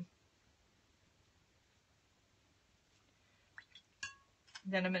pan.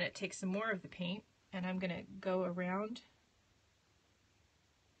 Then I'm going to take some more of the paint, and I'm going to go around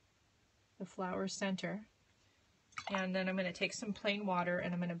the flower center. And then I'm going to take some plain water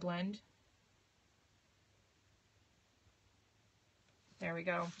and I'm going to blend. There we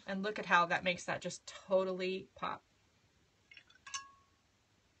go. And look at how that makes that just totally pop.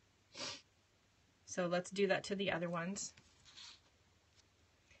 So let's do that to the other ones.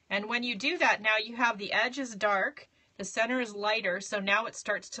 And when you do that, now you have the edge is dark, the center is lighter, so now it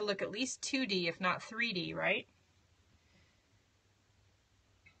starts to look at least 2D, if not 3D, right?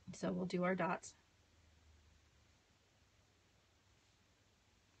 So we'll do our dots.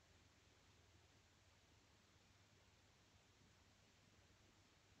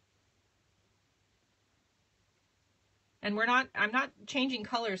 And I'm not changing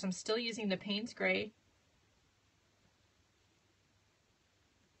colors. I'm still using the Payne's Gray.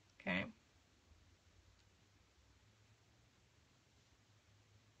 Okay.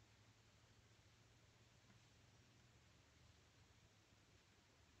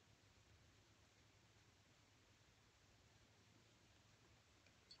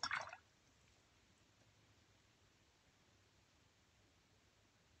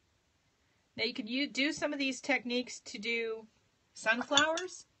 Now you could do some of these techniques to do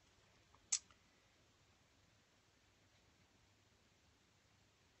sunflowers.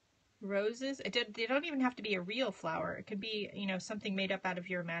 Roses. They don't even have to be a real flower. It could be, you know, something made up out of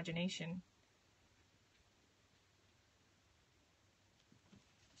your imagination.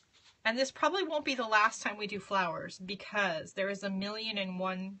 And this probably won't be the last time we do flowers because there is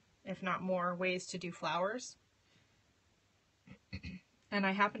 1,000,001, if not more, ways to do flowers. And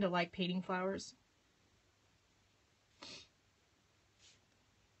I happen to like painting flowers.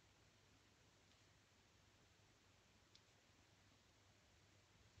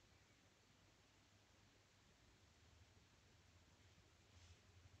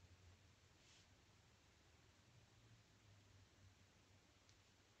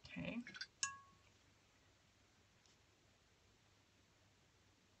 Okay.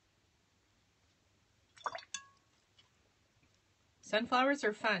 Sunflowers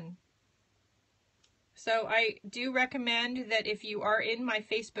are fun. So I do recommend that if you are in my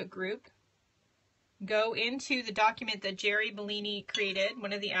Facebook group, go into the document that Jerry Bellini created,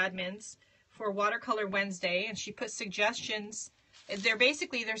 one of the admins, for Watercolor Wednesday, and she put suggestions. They're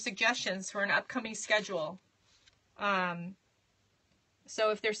suggestions for an upcoming schedule.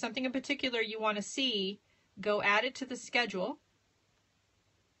 So if there's something in particular you want to see, go add it to the schedule,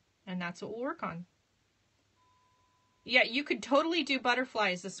 and that's what we'll work on. Yeah, you could totally do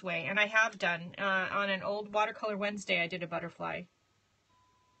butterflies this way, and I have done. On an old Watercolor Wednesday, I did a butterfly.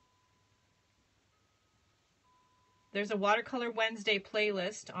 There's a Watercolor Wednesday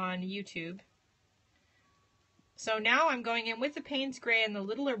playlist on YouTube. So now I'm going in with the Payne's Gray and the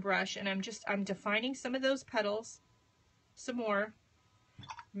littler brush, and I'm defining some of those petals some more.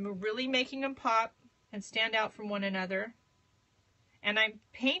 I'm really making them pop and stand out from one another. And I'm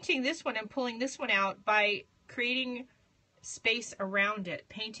painting this one and pulling this one out by creating space around it,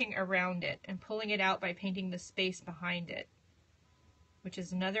 painting around it, and pulling it out by painting the space behind it, which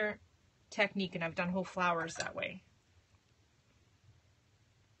is another technique, and I've done whole flowers that way.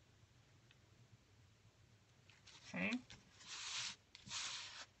 Okay.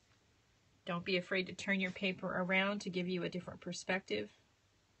 Don't be afraid to turn your paper around to give you a different perspective.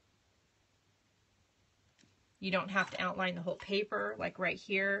 You don't have to outline the whole paper, like right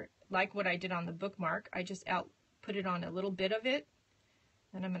here, like what I did on the bookmark. I just put it on a little bit of it.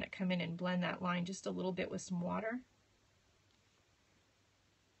 Then I'm going to come in and blend that line just a little bit with some water.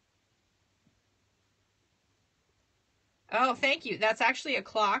 Oh, thank you. That's actually a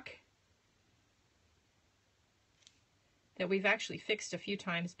clock that we've actually fixed a few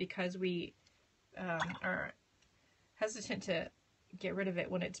times because we are hesitant to get rid of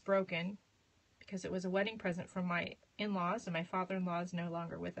it when it's broken, because it was a wedding present from my in-laws, and my father-in-law is no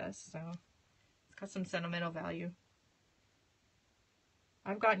longer with us, so it's got some sentimental value.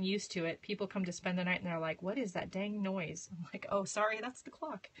 I've gotten used to it. People come to spend the night and they're like, what is that dang noise? I'm like, oh, sorry, that's the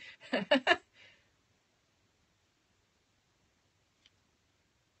clock.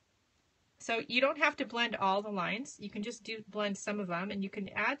 So you don't have to blend all the lines. You can just blend some of them, and you can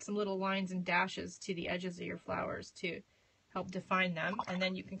add some little lines and dashes to the edges of your flowers to help define them. And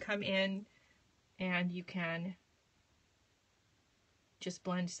then you can come in and you can just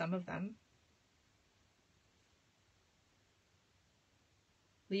blend some of them,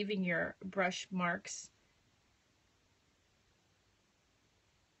 leaving your brush marks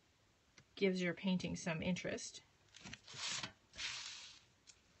gives your painting some interest.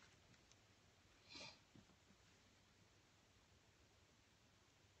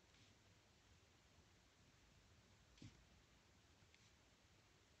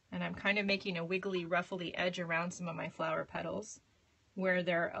 And I'm kind of making a wiggly, ruffly edge around some of my flower petals where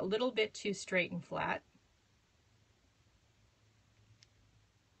they're a little bit too straight and flat.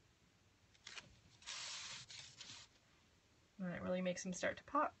 And it really makes them start to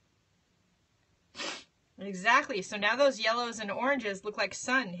pop. Exactly. So now those yellows and oranges look like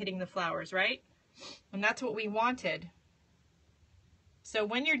sun hitting the flowers, right? And that's what we wanted. So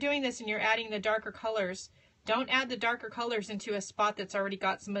when you're doing this and you're adding the darker colors, don't add the darker colors into a spot that's already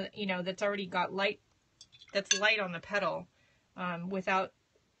got some, that's already got light, that's light on the petal, without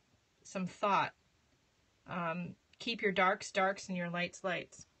some thought. Keep your darks darks and your lights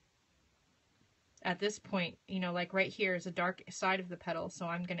lights. At this point, like right here is a dark side of the petal, so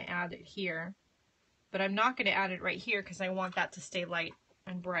I'm going to add it here. But I'm not going to add it right here because I want that to stay light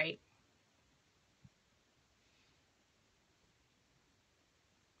and bright.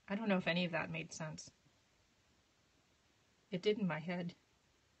 I don't know if any of that made sense. It did in my head.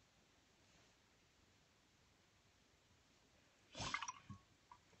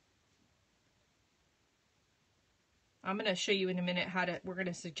 I'm going to show you in a minute we're going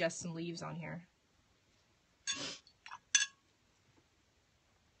to suggest some leaves on here.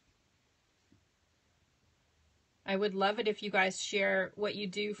 I would love it if you guys share what you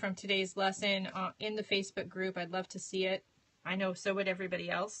do from today's lesson in the Facebook group. I'd love to see it. I know so would everybody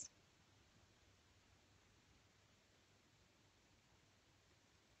else.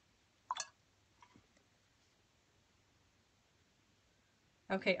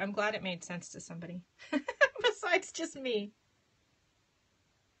 Okay, I'm glad it made sense to somebody besides just me.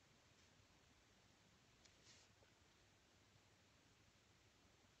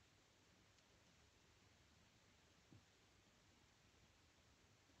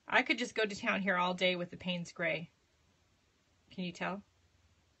 I could just go to town here all day with the Payne's Gray. Can you tell?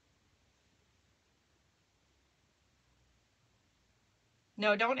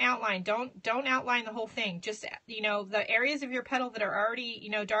 No, don't outline. Don't outline the whole thing. Just, the areas of your petal that are already,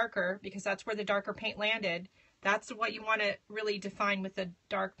 darker, because that's where the darker paint landed. That's what you want to really define with the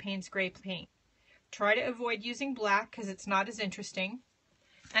dark Payne's Gray paint. Try to avoid using black because it's not as interesting.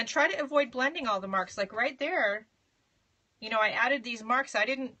 And try to avoid blending all the marks. Like right there, I added these marks. I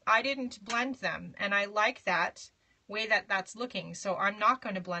didn't blend them, and I like that way that's looking. So I'm not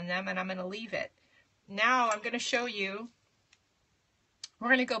going to blend them, and I'm going to leave it. Now I'm going to show you. We're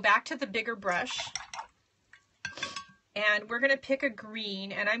going to go back to the bigger brush, and we're going to pick a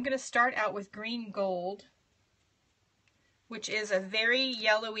green, and I'm going to start out with green gold, which is a very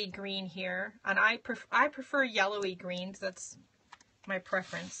yellowy green here. And I prefer yellowy greens. That's my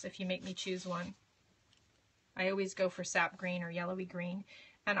preference if you make me choose one. I always go for sap green or yellowy green.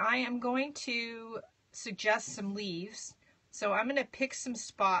 And I am going to suggest some leaves. So I'm going to pick some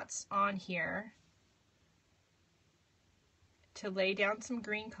spots on here to lay down some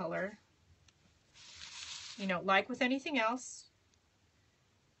green color. You know, like with anything else,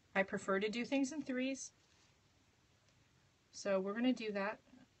 I prefer to do things in threes. So we're going to do that.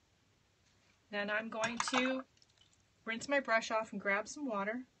 Then I'm going to rinse my brush off and grab some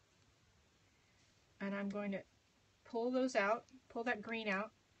water. And I'm going to pull those out, pull that green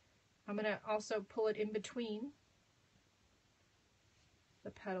out. I'm going to also pull it in between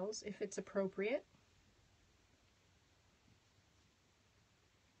the petals if it's appropriate.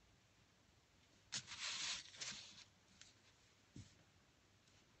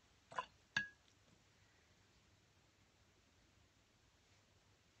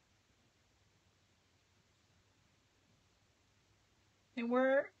 And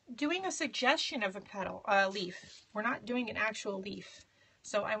we're doing a suggestion of a petal, leaf. We're not doing an actual leaf.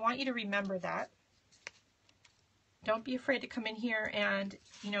 So I want you to remember that. Don't be afraid to come in here and,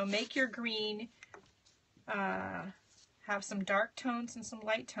 you know, make your green have some dark tones and some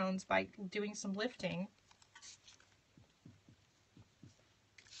light tones by doing some lifting.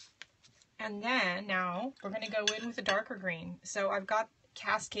 And then now we're going to go in with a darker green. So I've got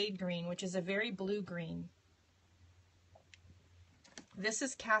Cascade Green, which is a very blue green. This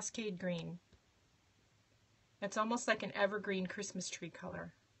is Cascade Green. It's almost like an evergreen Christmas tree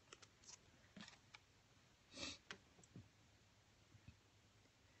color.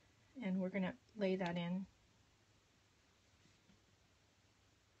 And we're going to lay that in.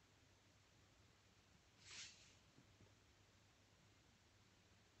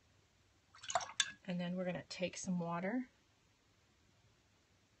 And then we're going to take some water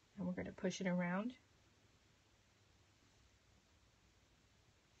and we're going to push it around.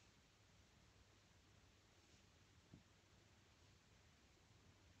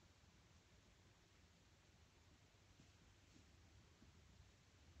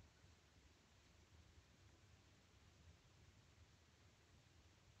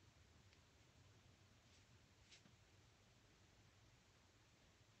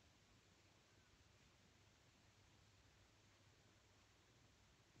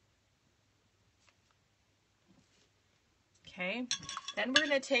 Okay, then we're going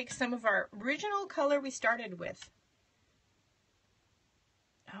to take some of our original color we started with.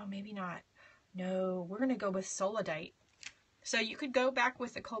 Oh, maybe not. No, we're going to go with Solidite. So you could go back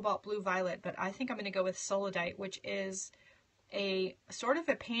with the Cobalt Blue Violet, but I think I'm going to go with Solidite, which is a sort of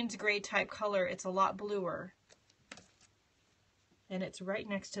a Payne's Gray type color. It's a lot bluer. And it's right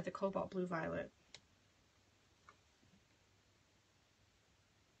next to the Cobalt Blue Violet.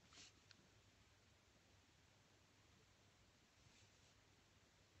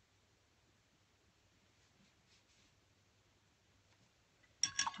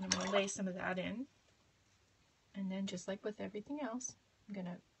 I'm going to lay some of that in. And then just like with everything else, I'm going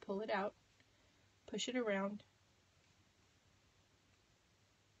to pull it out, push it around.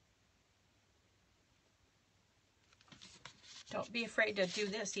 Don't be afraid to do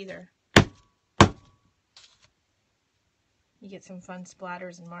this either. You get some fun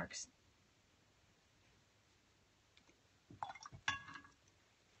splatters and marks.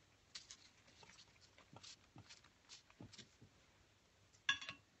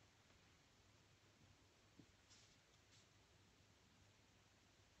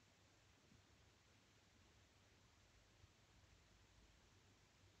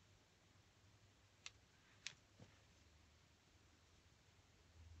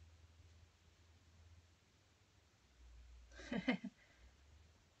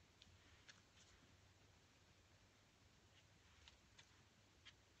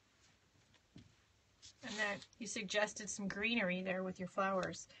 And then you suggested some greenery there with your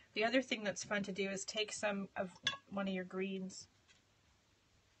flowers. The other thing that's fun to do is take some of one of your greens.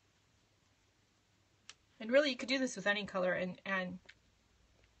 And really you could do this with any color and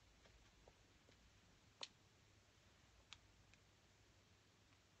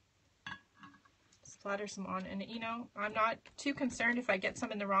splatter some on. And you know, I'm not too concerned if I get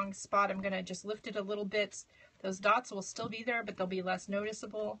some in the wrong spot. I'm going to just lift it a little bit. Those dots will still be there, but they'll be less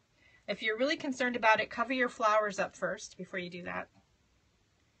noticeable. If you're really concerned about it, cover your flowers up first before you do that.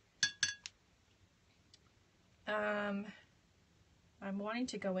 I'm wanting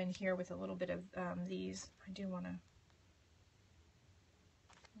to go in here with a little bit of these. I do want to,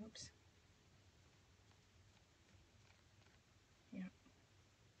 oops. Yeah,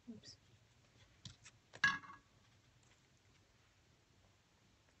 oops.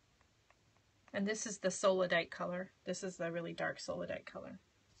 And this is the Solidite color. This is the really dark Solidite color.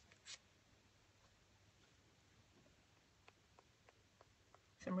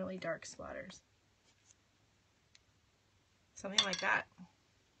 Some really dark splatters. Something like that.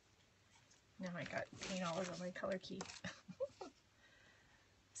 Now I got paint all over my color key.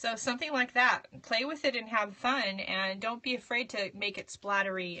 So something like that. Play with it and have fun, and don't be afraid to make it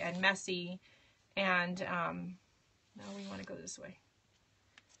splattery and messy. And now we want to go this way.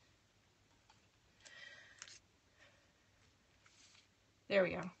 There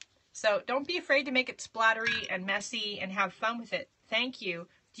we go. So don't be afraid to make it splattery and messy and have fun with it. Thank you.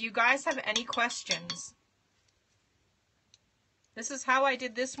 Do you guys have any questions? This is how I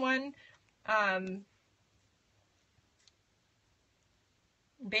did this one.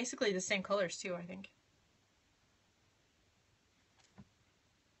 Basically the same colors too, I think.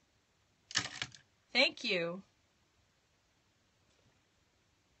 Thank you.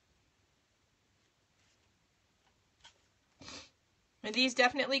 And these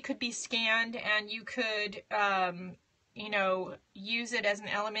definitely could be scanned, and you could, you know, use it as an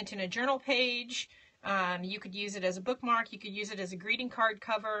element in a journal page. You could use it as a bookmark. You could use it as a greeting card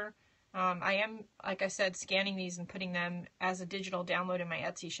cover. I am, like I said, scanning these and putting them as a digital download in my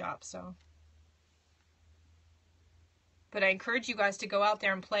Etsy shop. So, but I encourage you guys to go out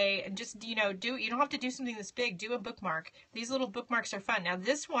there and play and just, you know, you don't have to do something this big. Do a bookmark. These little bookmarks are fun. Now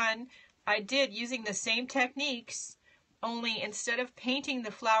this one I did using the same techniques, only instead of painting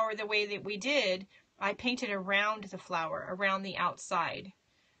the flower the way that we did, I painted around the flower, around the outside.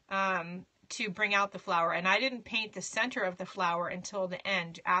 To bring out the flower, and I didn't paint the center of the flower until the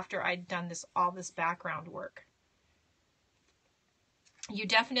end, after I'd done all this background work. You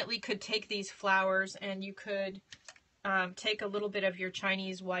definitely could take these flowers and you could take a little bit of your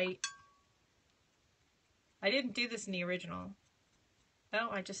Chinese white. I didn't do this in the original. Oh,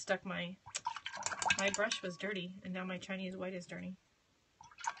 I just stuck my brush was dirty, and now my Chinese white is dirty.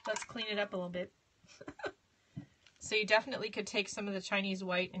 Let's clean it up a little bit. So you definitely could take some of the Chinese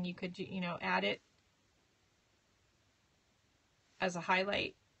white and you could, you know, add it as a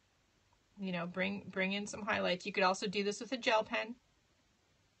highlight. You know, bring in some highlights. You could also do this with a gel pen.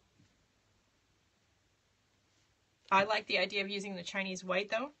 I like the idea of using the Chinese white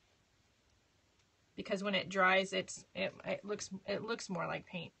though, because when it dries, it looks more like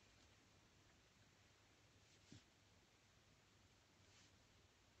paint.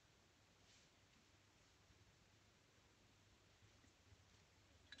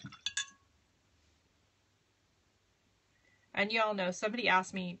 And y'all know, somebody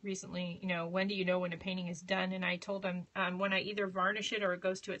asked me recently, you know, when do you know when a painting is done? And I told them when I either varnish it or it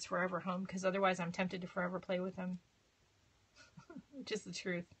goes to its forever home, because otherwise I'm tempted to forever play with them. Which is the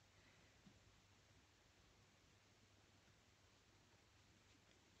truth.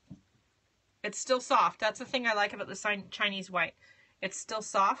 It's still soft. That's the thing I like about the Chinese white. It's still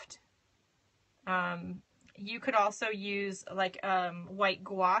soft. You could also use like white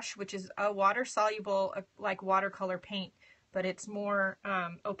gouache, which is a water-soluble, like watercolor paint, but it's more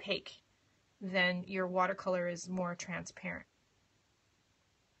opaque than your watercolor is more transparent.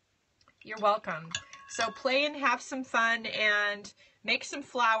 You're welcome. So play and have some fun and make some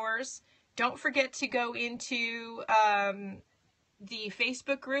flowers. Don't forget to go into the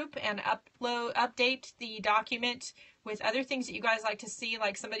Facebook group and update the document with other things that you guys like to see.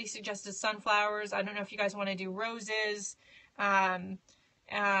 Like somebody suggested sunflowers. I don't know if you guys want to do roses, other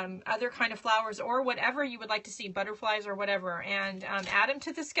kind of flowers, or whatever you would like to see, butterflies or whatever. And add them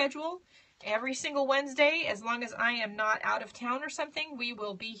to the schedule every single Wednesday. As long as I am not out of town or something, we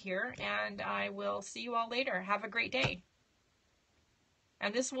will be here, and I will see you all later. Have a great day.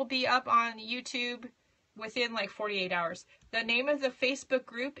 And this will be up on YouTube within like 48 hours. The name of the Facebook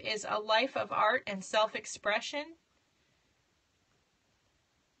group is A Life of Art and Self-Expression.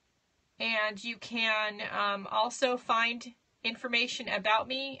 And you can also find information about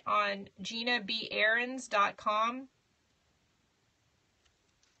me on GinaBAarons.com.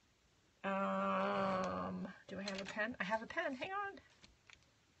 Do I have a pen? I have a pen. Hang on.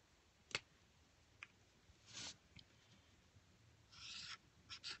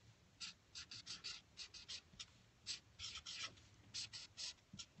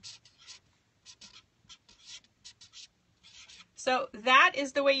 So that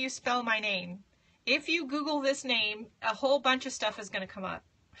is the way you spell my name. If you Google this name, a whole bunch of stuff is going to come up,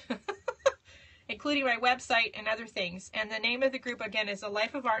 including my website and other things. And the name of the group, again, is A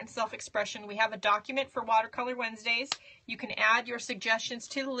Life of Art and Self-Expression. We have a document for Watercolor Wednesdays. You can add your suggestions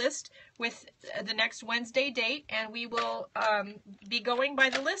to the list with the next Wednesday date, and we will be going by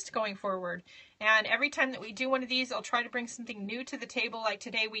the list going forward. And every time that we do one of these, I'll try to bring something new to the table. Like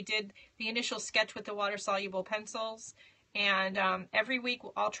today, we did the initial sketch with the water-soluble pencils. And every week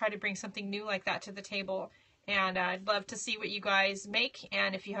I'll try to bring something new like that to the table. And I'd love to see what you guys make.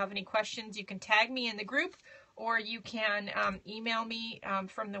 And if you have any questions, you can tag me in the group, or you can email me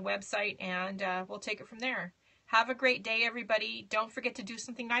from the website, and we'll take it from there. Have a great day, everybody. Don't forget to do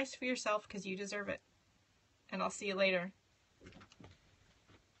something nice for yourself because you deserve it. And I'll see you later.